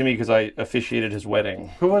gave that to me because I officiated his wedding.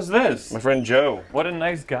 Who was this? My friend Joe. What a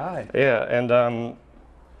nice guy. Yeah, and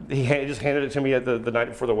he just handed it to me at the night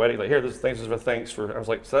before the wedding. Like, here, this is for thanks for. I was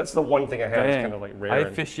like, so that's the one thing I have. It's kind of like rare. I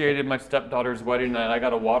officiated my stepdaughter's wedding, and I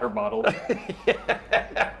got a water bottle.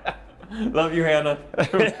 Love you, Hannah.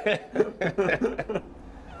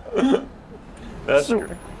 That's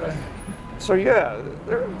so yeah,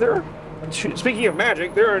 there. Speaking of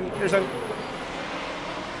magic, there's a.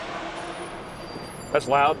 That's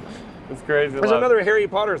loud. It's crazy. There's another Harry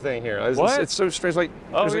Potter thing here. It's so strange. Like,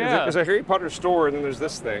 there's a Harry Potter store, and then there's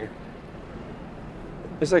this thing.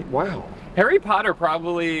 It's like, wow. Harry Potter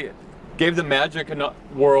probably gave the magic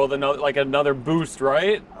world another boost,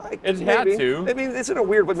 right? It had to. I mean, it's in a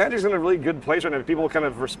weird, but magic's in a really good place right now. People kind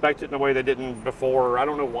of respect it in a way they didn't before. I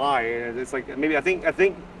don't know why. It's like maybe I think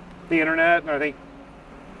the internet, and I think,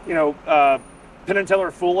 you know, Penn and Teller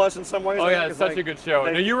fool us in some ways. Oh yeah, it's such a good show.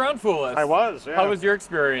 Now you were on Fool Us. I was. Yeah. How was your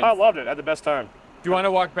experience? I loved it. I had the best time. Do you want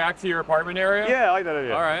to walk back to your apartment area? Yeah, I like that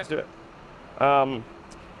idea. All right. Let's do it.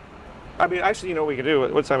 I mean, actually, you know what we can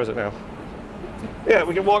do? What time is it now? Yeah,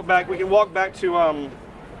 we can walk back. We can walk back to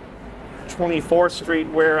 24th Street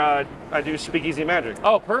where I do Speakeasy Magic.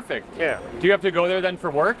 Oh, perfect. Yeah. Do you have to go there then for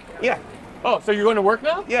work? Yeah. Oh, so you're going to work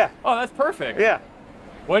now? Yeah. Oh, that's perfect. Yeah.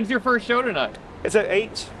 When's your first show tonight? It's at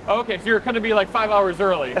 8. Oh, okay, so you're going to be like 5 hours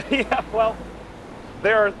early. Yeah. Well,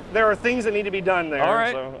 there are things that need to be done there. All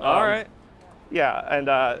right. So, all right. Yeah,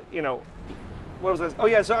 and you know, what was this? Oh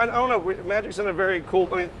yeah. So I don't know. Magic's in a very cool.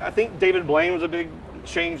 I mean, I think David Blaine was a big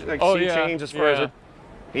change, change as far as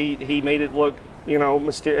it. He made it look, you know,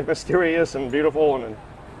 mysterious and beautiful, and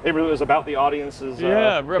it really was about the audience's.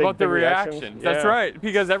 About the reaction. reactions. That's right.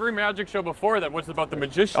 Because every magic show before that was about the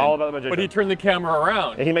magician. All about the magician. But he turned the camera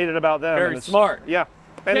around. And he made it about them. Very smart. Yeah.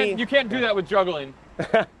 You can't do that with juggling.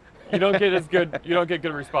 You don't get as good. You don't get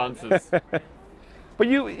good responses. But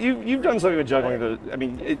you've done something with juggling that, I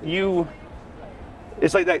mean,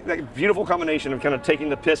 it's like that beautiful combination of kind of taking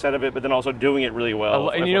the piss out of it, but then also doing it really well.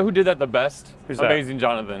 And you know who did that the best? Who's that? Amazing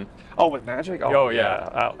Jonathan. Oh, with magic? Oh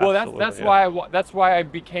yeah. Well, that's why I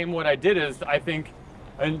became what I did. Is I think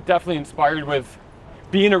I'm definitely inspired with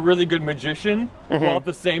being a really good magician while at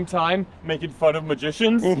the same time making fun of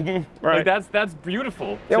magicians. Right. Like that's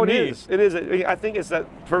beautiful. Yeah, to it me. is. It is. I think it's that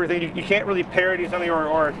perfect thing. You can't really parody something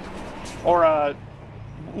or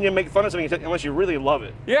you know, make fun of something unless you really love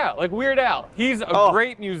it. Yeah, like Weird Al. He's a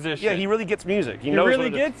great musician. Yeah, he really gets music. He knows really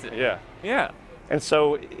gets it. Yeah. Yeah. And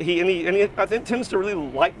so he I think tends to really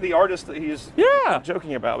like the artist that he's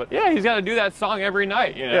joking about. But yeah, he's got to do that song every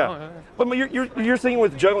night. You know. Yeah. But your thing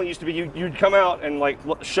with juggling used to be you'd come out and like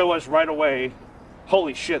show us right away,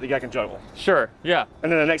 holy shit, the guy can juggle. Sure. Yeah.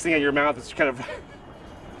 And then the next thing out of your mouth is kind of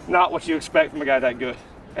not what you expect from a guy that good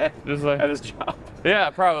Just like, at his job. Yeah,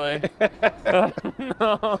 probably.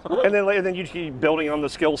 No. And then later, you'd keep building on the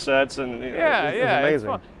skill sets, and you know, it's amazing. It's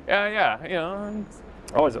fun. Yeah. You know.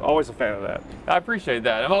 Always a fan of that. I appreciate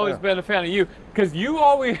that. I've always been a fan of you because you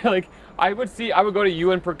always like. I would go to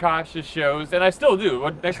you and Prakash's shows, and I still do.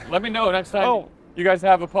 Let me know next time you guys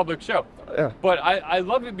have a public show. Yeah. But I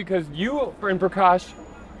love it because you and Prakash,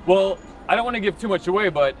 well, I don't want to give too much away,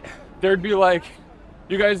 but there'd be like,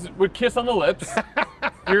 you guys would kiss on the lips.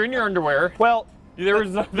 You're in your underwear. Well, there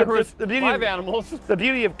was the beauty live of, animals. The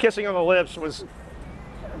beauty of kissing on the lips was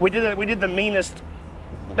we did the meanest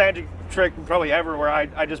magic trick probably ever, where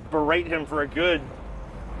I just berate him for a good.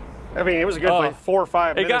 I mean, it was a good like 4 or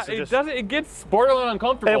 5 minutes. It gets borderline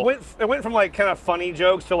uncomfortable. It went from like kind of funny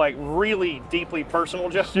jokes to like really deeply personal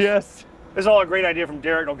jokes. Yes. This is all a great idea from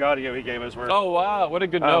Derek Delgadio he gave us. Oh wow, what a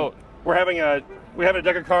good note. We have a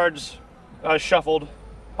deck of cards shuffled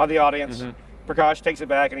on the audience. Prakash takes it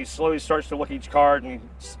back and he slowly starts to look at each card and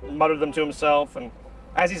mutter them to himself. And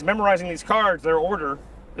as he's memorizing these cards, their order,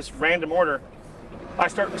 this random order, I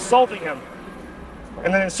start insulting him.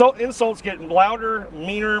 And then insults get louder,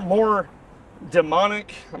 meaner, more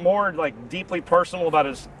demonic, more like deeply personal about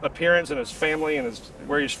his appearance and his family and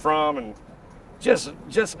where he's from, and just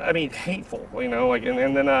I mean, hateful, you know. Like,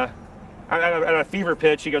 and then at a fever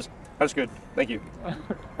pitch, he goes, "That's good, thank you,"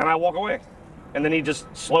 and I walk away. And then he just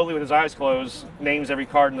slowly, with his eyes closed, names every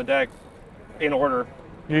card in the deck in order.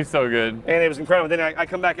 He's so good. And it was incredible. Then I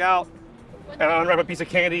come back out, and I unwrap a piece of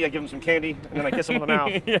candy, I give him some candy, and then I kiss him on the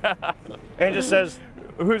mouth. Yeah. And it just says...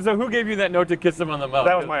 So who gave you that note to kiss him on the mouth?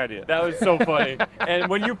 That was my idea. That was so funny. And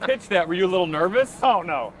when you pitched that, were you a little nervous? Oh,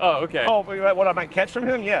 no. Oh, okay. Oh, what I might catch from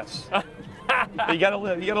him? Yes. You gotta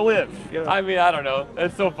live. You gotta live. I mean, I don't know.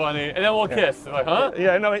 It's so funny. And then we'll kiss. Like, huh?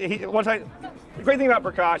 Yeah, no, the great thing about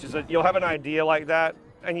Prakash is that you'll have an idea like that,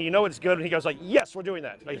 and you know it's good, and he goes like, yes, we're doing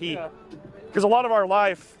that. Like because a lot of our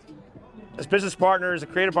life as business partners, as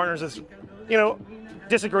creative partners, is, you know,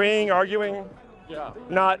 disagreeing, arguing,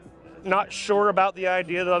 not sure about the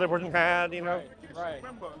idea the other person had, you know. Right.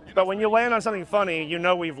 But when you land on something funny, you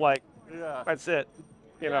know we've like, that's it.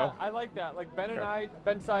 You know. I like that. Like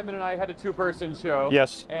Ben Simon and I had a 2-person show.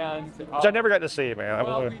 Yes. And which I never got to see, man.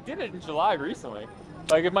 Well, we did it in July recently.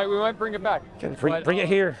 Like we might bring it back. Bring it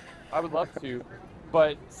here. I would love to.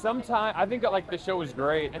 But sometimes I think that like the show was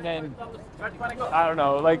great, and then I don't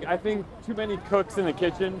know. Like I think too many cooks in the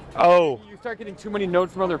kitchen. Oh. You start getting too many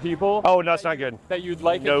notes from other people. Oh, no, that's not good. That you'd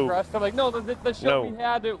like and trust. I'm like, no, the show we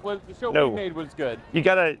had, we made was good. You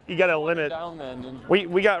gotta limit. Down then.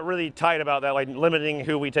 We got really tight about that, like limiting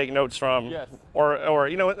who we take notes from. Yes. Or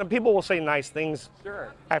you know, and people will say nice things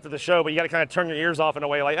after the show, but you got to kind of turn your ears off in a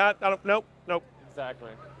way, like nope.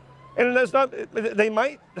 Exactly. And that's not. They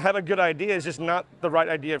might have a good idea. It's just not the right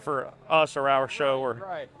idea for us or our show, or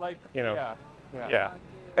like you know. Yeah.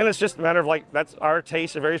 And it's just a matter of like that's our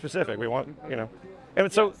tastes are very specific. We want, you know. And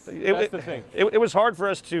so it was hard for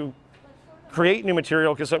us to create new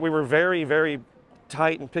material because we were very, very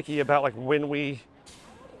tight and picky about like when we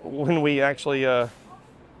actually.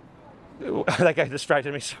 That guy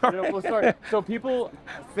distracted me. Sorry. Well, sorry. So people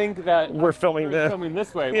think that we're filming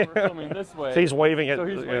this way. We're filming this way. So he's waving it. So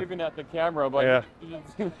he's waving at the camera, but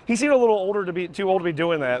he seemed a little older to be too old to be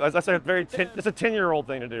doing that. That's a very it's a 10-year-old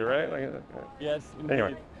thing to do, right? Like, yes.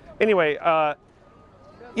 Indeed. Anyway,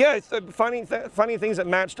 it's finding things that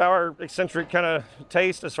matched our eccentric kind of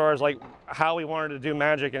taste as far as like how we wanted to do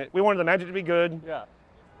magic, and we wanted the magic to be good. Yeah.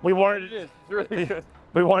 We wanted it's really good.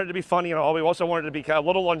 We wanted it to be funny and all. We also wanted it to be kind of a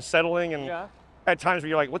little unsettling, and at times where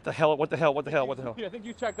you're like, what the hell? Yeah, I think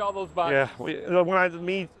you checked all those boxes. Yeah, when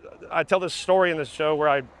I tell this story in this show where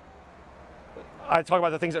I talk about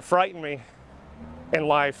the things that frighten me in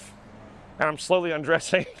life, and I'm slowly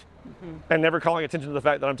undressing and never calling attention to the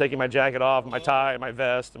fact that I'm taking my jacket off, my tie, my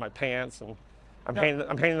vest, and my pants, and I'm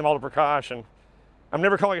handing them all to Prakash, and I'm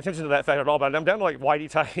never calling attention to that fact at all. But I'm down to like whitey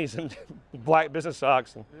ties and black business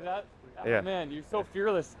socks. And, man, you're so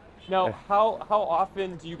fearless. Now, how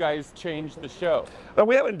often do you guys change the show? Well,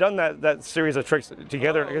 we haven't done that series of tricks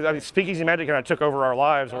together. I mean, Speakeasy Magic kind of took over our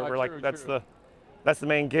lives. Where we're like, that's the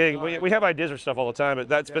main gig. We have ideas for stuff all the time, but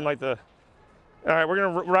that's been like the. All right, we're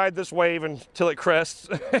gonna ride this wave until it crests.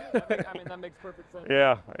 I mean, that makes perfect sense.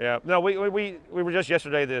 Yeah. No, we were just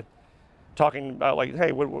yesterday talking about like,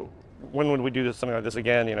 hey, when would we do something like this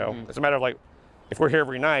again? You know, it's a matter of like, if we're here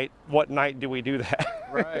every night, what night do we do that?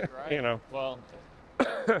 Right. You know. Well,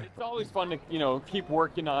 it's always fun to keep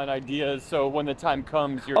working on ideas. So when the time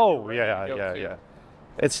comes, you're. Yeah.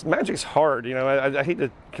 It's magic's hard. You know, I hate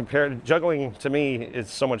to compare it. Juggling to me is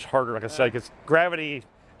so much harder. Like I said, because gravity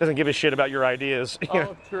doesn't give a shit about your ideas.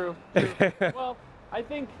 True. Well, I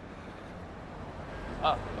think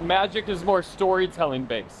magic is more storytelling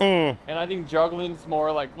based, and I think juggling's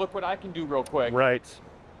more like, look what I can do real quick. Right.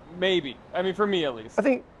 Maybe. I mean, for me at least. I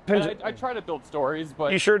think I try to build stories,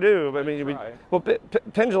 but you sure do. I mean,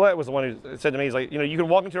 Penn Jillette was the one who said to me, he's like, you know, you can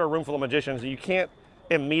walk into a room full of magicians and you can't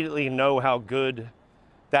immediately know how good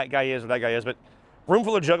that guy is or that guy is, but room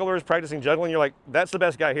full of jugglers practicing juggling. You're like, that's the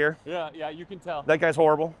best guy here. Yeah, yeah, you can tell. That guy's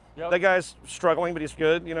horrible. Yep. That guy's struggling, but he's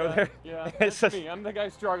good. You know. Yeah, yeah. That's me. I'm the guy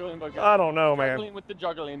struggling, but I don't know, man. Struggling with the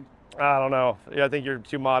juggling. I don't know. Yeah, I think you're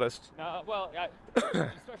too modest. Well,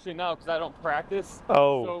 especially now because I don't practice.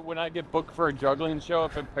 Oh. So when I get booked for a juggling show,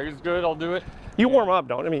 if it pays good, I'll do it. You warm up,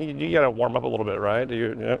 don't? I mean, you gotta warm up a little bit, right? Do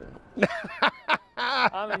you? Yeah.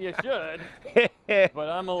 I mean, you should. But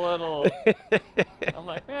I'm a little. I'm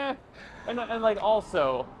like, eh. And like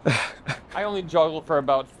also, I only juggle for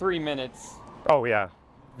about 3 minutes. Oh yeah.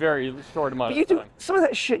 Very short amount But you of time. do some of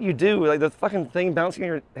that shit you do, like the fucking thing bouncing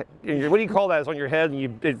on your what do you call that? It's on your head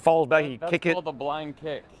and it falls back and you kick it. That's called the blind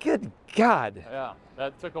kick. Good God. Yeah,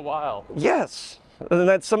 that took a while. Yes. And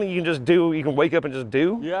that's something you can just do. You can wake up and just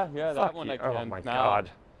do. Yeah, that Fuck one you. I can. Oh my now.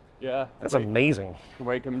 God. Yeah. That's amazing.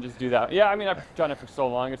 Wake up and just do that. Yeah, I mean, I've done it for so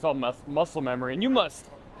long. It's all muscle memory, and you must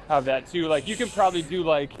have that too. Like, you can probably do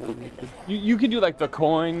like, you can do like the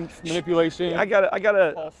coin manipulation. I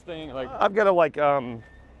gotta pulse thing. Like, I've got to like,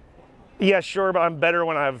 yeah, sure, but I'm better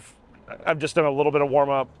when I've just done a little bit of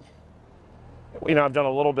warm up. You know, I've done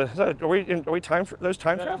a little bit. Are we time for those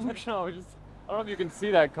time travelers? No, I don't know if you can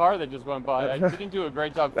see that car that just went by. I didn't do a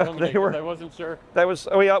great job filming it because I wasn't sure. That was,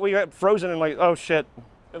 we got frozen and like, oh shit.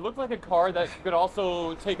 It looked like a car that could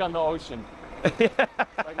also take on the ocean. Yeah.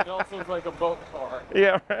 Like it also was like a boat car.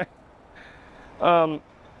 Yeah, right.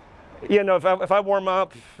 Yeah, no, if I warm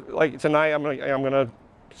up, like tonight, I'm gonna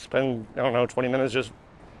spend, I don't know, 20 minutes just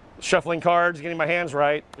shuffling cards, getting my hands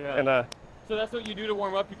right. Yeah. And so that's what you do to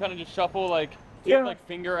warm up? You kind of just shuffle, like, do you yeah. have like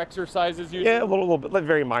finger exercises usually? Yeah, a little bit, like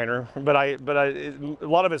very minor. But a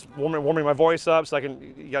lot of it's warming my voice up so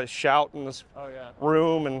you gotta shout in this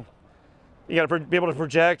room, and you gotta be able to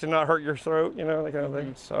project and not hurt your throat, you know, that kind of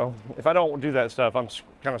thing. So if I don't do that stuff, I'm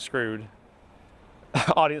kind of screwed.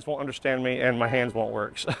 Audience won't understand me, and my hands won't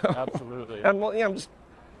work. So. Absolutely. And well, yeah,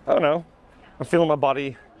 I don't know. I'm feeling my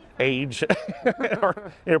body age,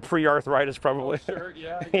 or pre-arthritis probably. Sure,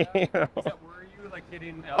 yeah. You know? Does that worry you, like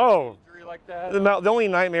getting injury like that? The only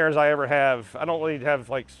nightmares I ever have, I don't really have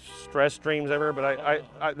like stress dreams ever, but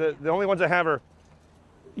the only ones I have are,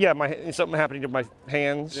 yeah, something happening to my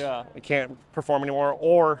hands. Yeah. I can't perform anymore,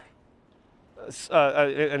 or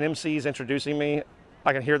an MC is introducing me.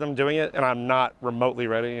 I can hear them doing it, and I'm not remotely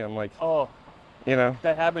ready. I'm like, oh, you know.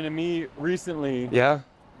 That happened to me recently. Yeah.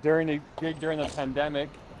 During a gig during the pandemic.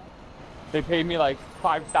 They paid me like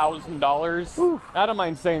 $5,000. I don't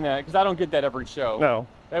mind saying that because I don't get that every show. No.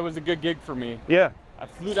 That was a good gig for me. Yeah. I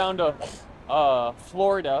flew down to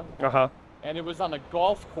Florida. Uh-huh. And it was on a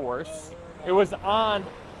golf course. It was on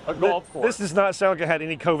a golf course. This does not sound like it had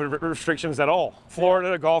any COVID restrictions at all.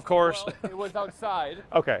 Florida, golf course. Well, it was outside.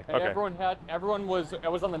 Okay. And everyone was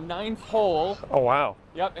on the 9th hole. Oh, wow.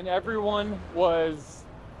 Yep. And everyone was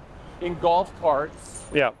in golf carts.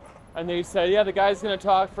 Yeah. And they said, yeah, the guy's going to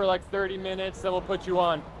talk for like 30 minutes, then we'll put you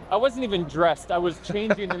on. I wasn't even dressed. I was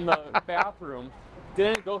changing in the bathroom.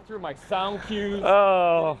 Didn't go through my sound cues.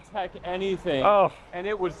 Oh. Didn't tech anything. Oh. And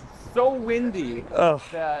it was so windy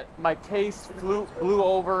that my case flew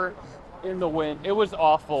over in the wind. It was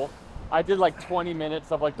awful. I did like 20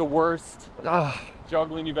 minutes of like the worst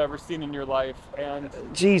juggling you've ever seen in your life. And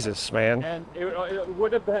Jesus, man. And it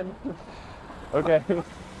would have been, okay.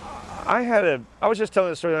 I was just telling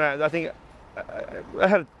the story that I think I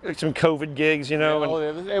had some COVID gigs, you know.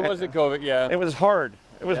 Yeah, it wasn't COVID, yeah. It was hard.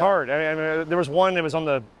 It was hard. I mean, there was one that was on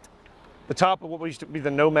the top of what used to be the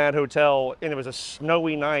Nomad Hotel, and it was a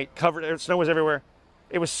snowy night. Snow was everywhere.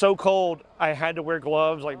 It was so cold, I had to wear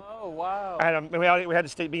gloves. Like, oh, wow. We had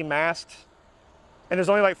to be masked. And there's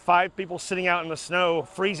only like 5 people sitting out in the snow,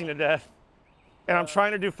 freezing to death. And I'm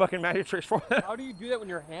trying to do fucking magic tricks for them. How do you do that when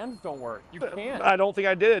your hands don't work? You can't. I don't think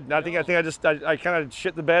I did. I think I kind of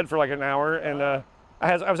shit the bed for like an hour, and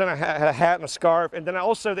I was in had a hat and a scarf, and then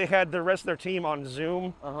they had the rest of their team on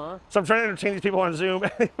Zoom. So I'm trying to entertain these people on Zoom,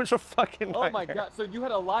 and it was a fucking nightmare. Oh my God! So you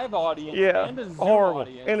had a live audience and a Zoom horrible,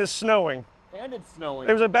 audience. and it's snowing. And it's snowing.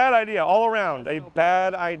 It was a bad idea all around.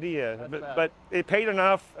 Bad idea, but it paid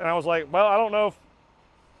enough, and I was like, well, I don't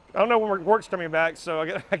know when work's coming back, so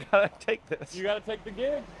I gotta take this. You gotta take the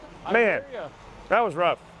gig. Man, that was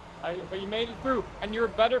rough. But you made it through, and you're a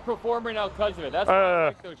better performer now because of it. That's why I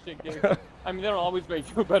like those shit gigs. I mean, they don't always make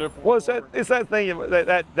you a better performer. Well, it's that thing,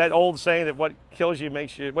 that old saying that what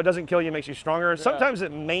doesn't kill you makes you stronger. Yeah. Sometimes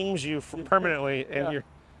it maims you permanently, and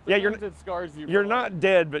it scars you. You're not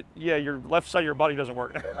dead, but yeah, your left side of your body doesn't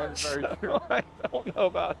work. That's very true. I don't know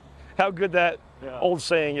about how good that old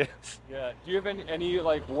saying is. Yeah. Do you have any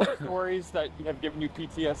like war stories that have given you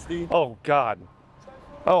PTSD? Oh God.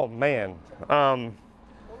 Oh man.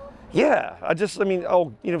 Yeah, I mean,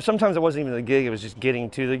 sometimes it wasn't even the gig, it was just getting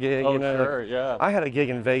to the gig, Oh, sure, yeah. I had a gig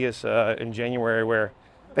in Vegas in January where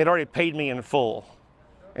they'd already paid me in full.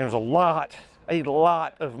 And it was a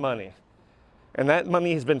lot of money. And that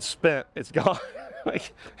money has been spent, it's gone.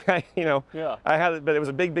 Yeah. I had it, but it was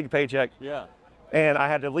a big paycheck. Yeah. And I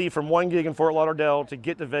had to leave from one gig in Fort Lauderdale to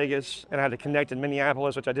get to Vegas, and I had to connect in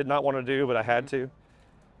Minneapolis, which I did not want to do, but I had to.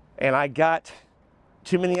 And I got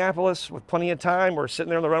to Minneapolis with plenty of time. We're sitting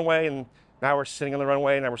there on the runway, and now we're sitting on the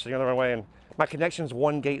runway, and my connection's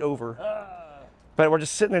one gate over. But we're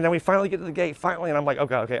just sitting there, and then we finally get to the gate, and I'm like,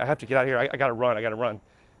 okay, I have to get out of here. I gotta run.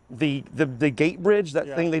 The gate bridge, that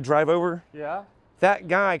thing they drive over, that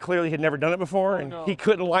guy clearly had never done it before, and he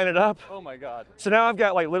couldn't line it up. Oh my God. So now I've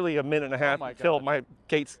got like literally a minute and a half till my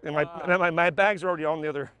gates, and my bags are already on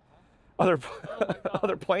the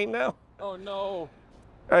other plane now. Oh no.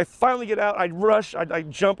 I finally get out, I rush, I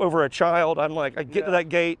jump over a child, I get to that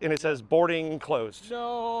gate and it says boarding closed.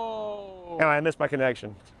 No. And I miss my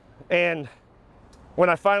connection. And when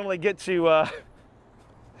I finally get to,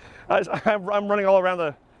 I'm running all around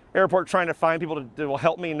the airport trying to find people that will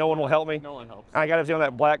help me. No one will help me. No one helps. I got to be on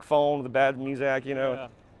that black phone with the bad music, Yeah.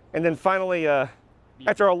 And then finally,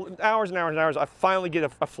 after hours and hours, I finally get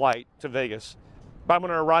a flight to Vegas. But I'm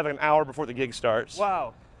going to arrive an hour before the gig starts.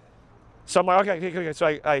 Wow. So I'm like, okay. So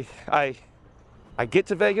I get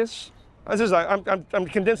to Vegas. I'm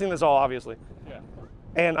condensing this all, obviously. Yeah.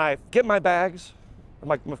 And I get my bags,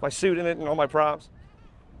 with my suit in it and all my props.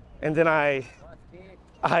 And then I've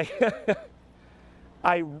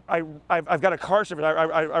got a car service.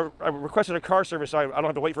 I requested a car service so I don't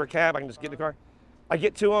have to wait for a cab. I can just get in the car. I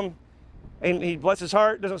get to him, and he, bless his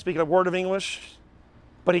heart, doesn't speak a word of English.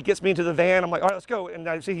 But he gets me into the van. I'm like, all right, let's go. And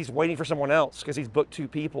I see he's waiting for someone else because he's booked 2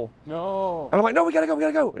 people. No. And I'm like, no, we gotta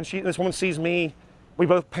go. And this woman sees me. We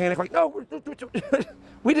both panic, like, no,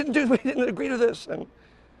 we didn't agree to this. And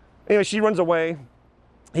anyway, she runs away.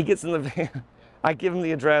 He gets in the van. I give him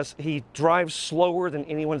the address. He drives slower than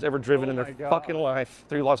anyone's ever driven in their fucking life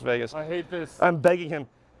through Las Vegas. I hate this. I'm begging him.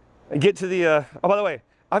 And get to the, oh, by the way,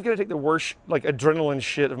 I've got to take the worst, adrenaline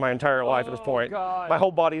shit of my entire life at this point. God. My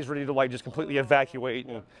whole body is ready to, just completely evacuate.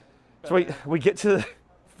 And so we get to the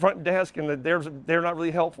front desk, and they're not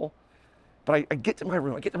really helpful. But I get to my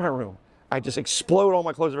room. I just explode all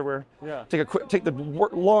my clothes everywhere. Yeah. Take the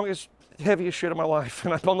longest, heaviest shit of my life.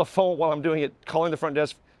 And I'm on the phone while I'm doing it, calling the front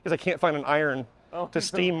desk because I can't find an iron to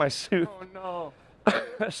steam my suit. Oh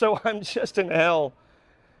no. So I'm just in hell.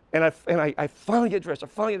 And I finally get dressed.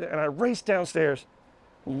 And I race downstairs.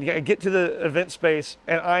 I get to the event space,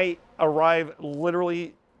 and I arrive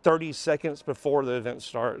literally 30 seconds before the event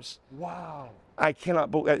starts. Wow. I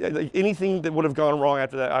cannot believe anything that would have gone wrong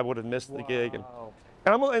after that. I would have missed the gig, and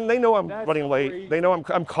they know I'm running late. Crazy. They know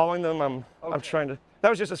I'm calling them. I'm trying to. That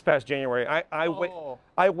was just this past January.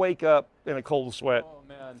 I wake up in a cold sweat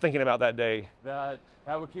thinking about that day.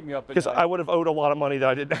 That would keep me up at night. Because I would have owed a lot of money that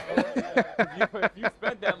I didn't. If you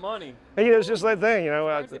spent that money. And, it's just that thing,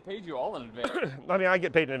 They paid you all in advance. I mean, I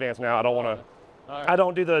get paid in advance now. I don't want to. Right. I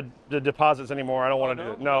don't do the deposits anymore. I don't want to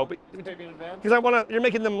do it. No, but because I want to. You're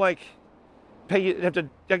making them pay you. I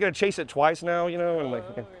got to chase it twice now, and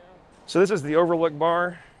So this is the Overlook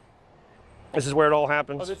Bar. This is where it all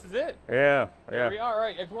happens. Oh, this is it. Yeah. Here we are. All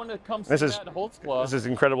right. Everyone that comes to that Holtzclaw. This is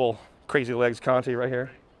incredible, crazy legs Conti right here.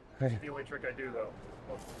 That's the only trick I do, though.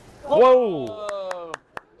 Whoa!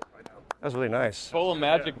 That's really nice. Full of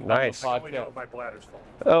magic. Nice. My bladder's full.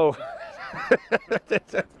 Oh.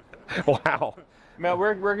 Wow. Matt,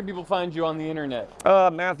 where can people find you on the internet?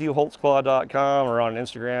 MatthewHoltzclaw.com or on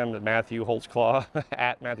Instagram at Matthew Holtzclaw,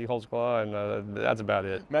 at Matthew Holtzclaw, and that's about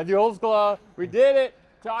it. Matthew Holtzclaw, we did it.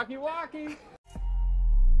 Talkie walkie.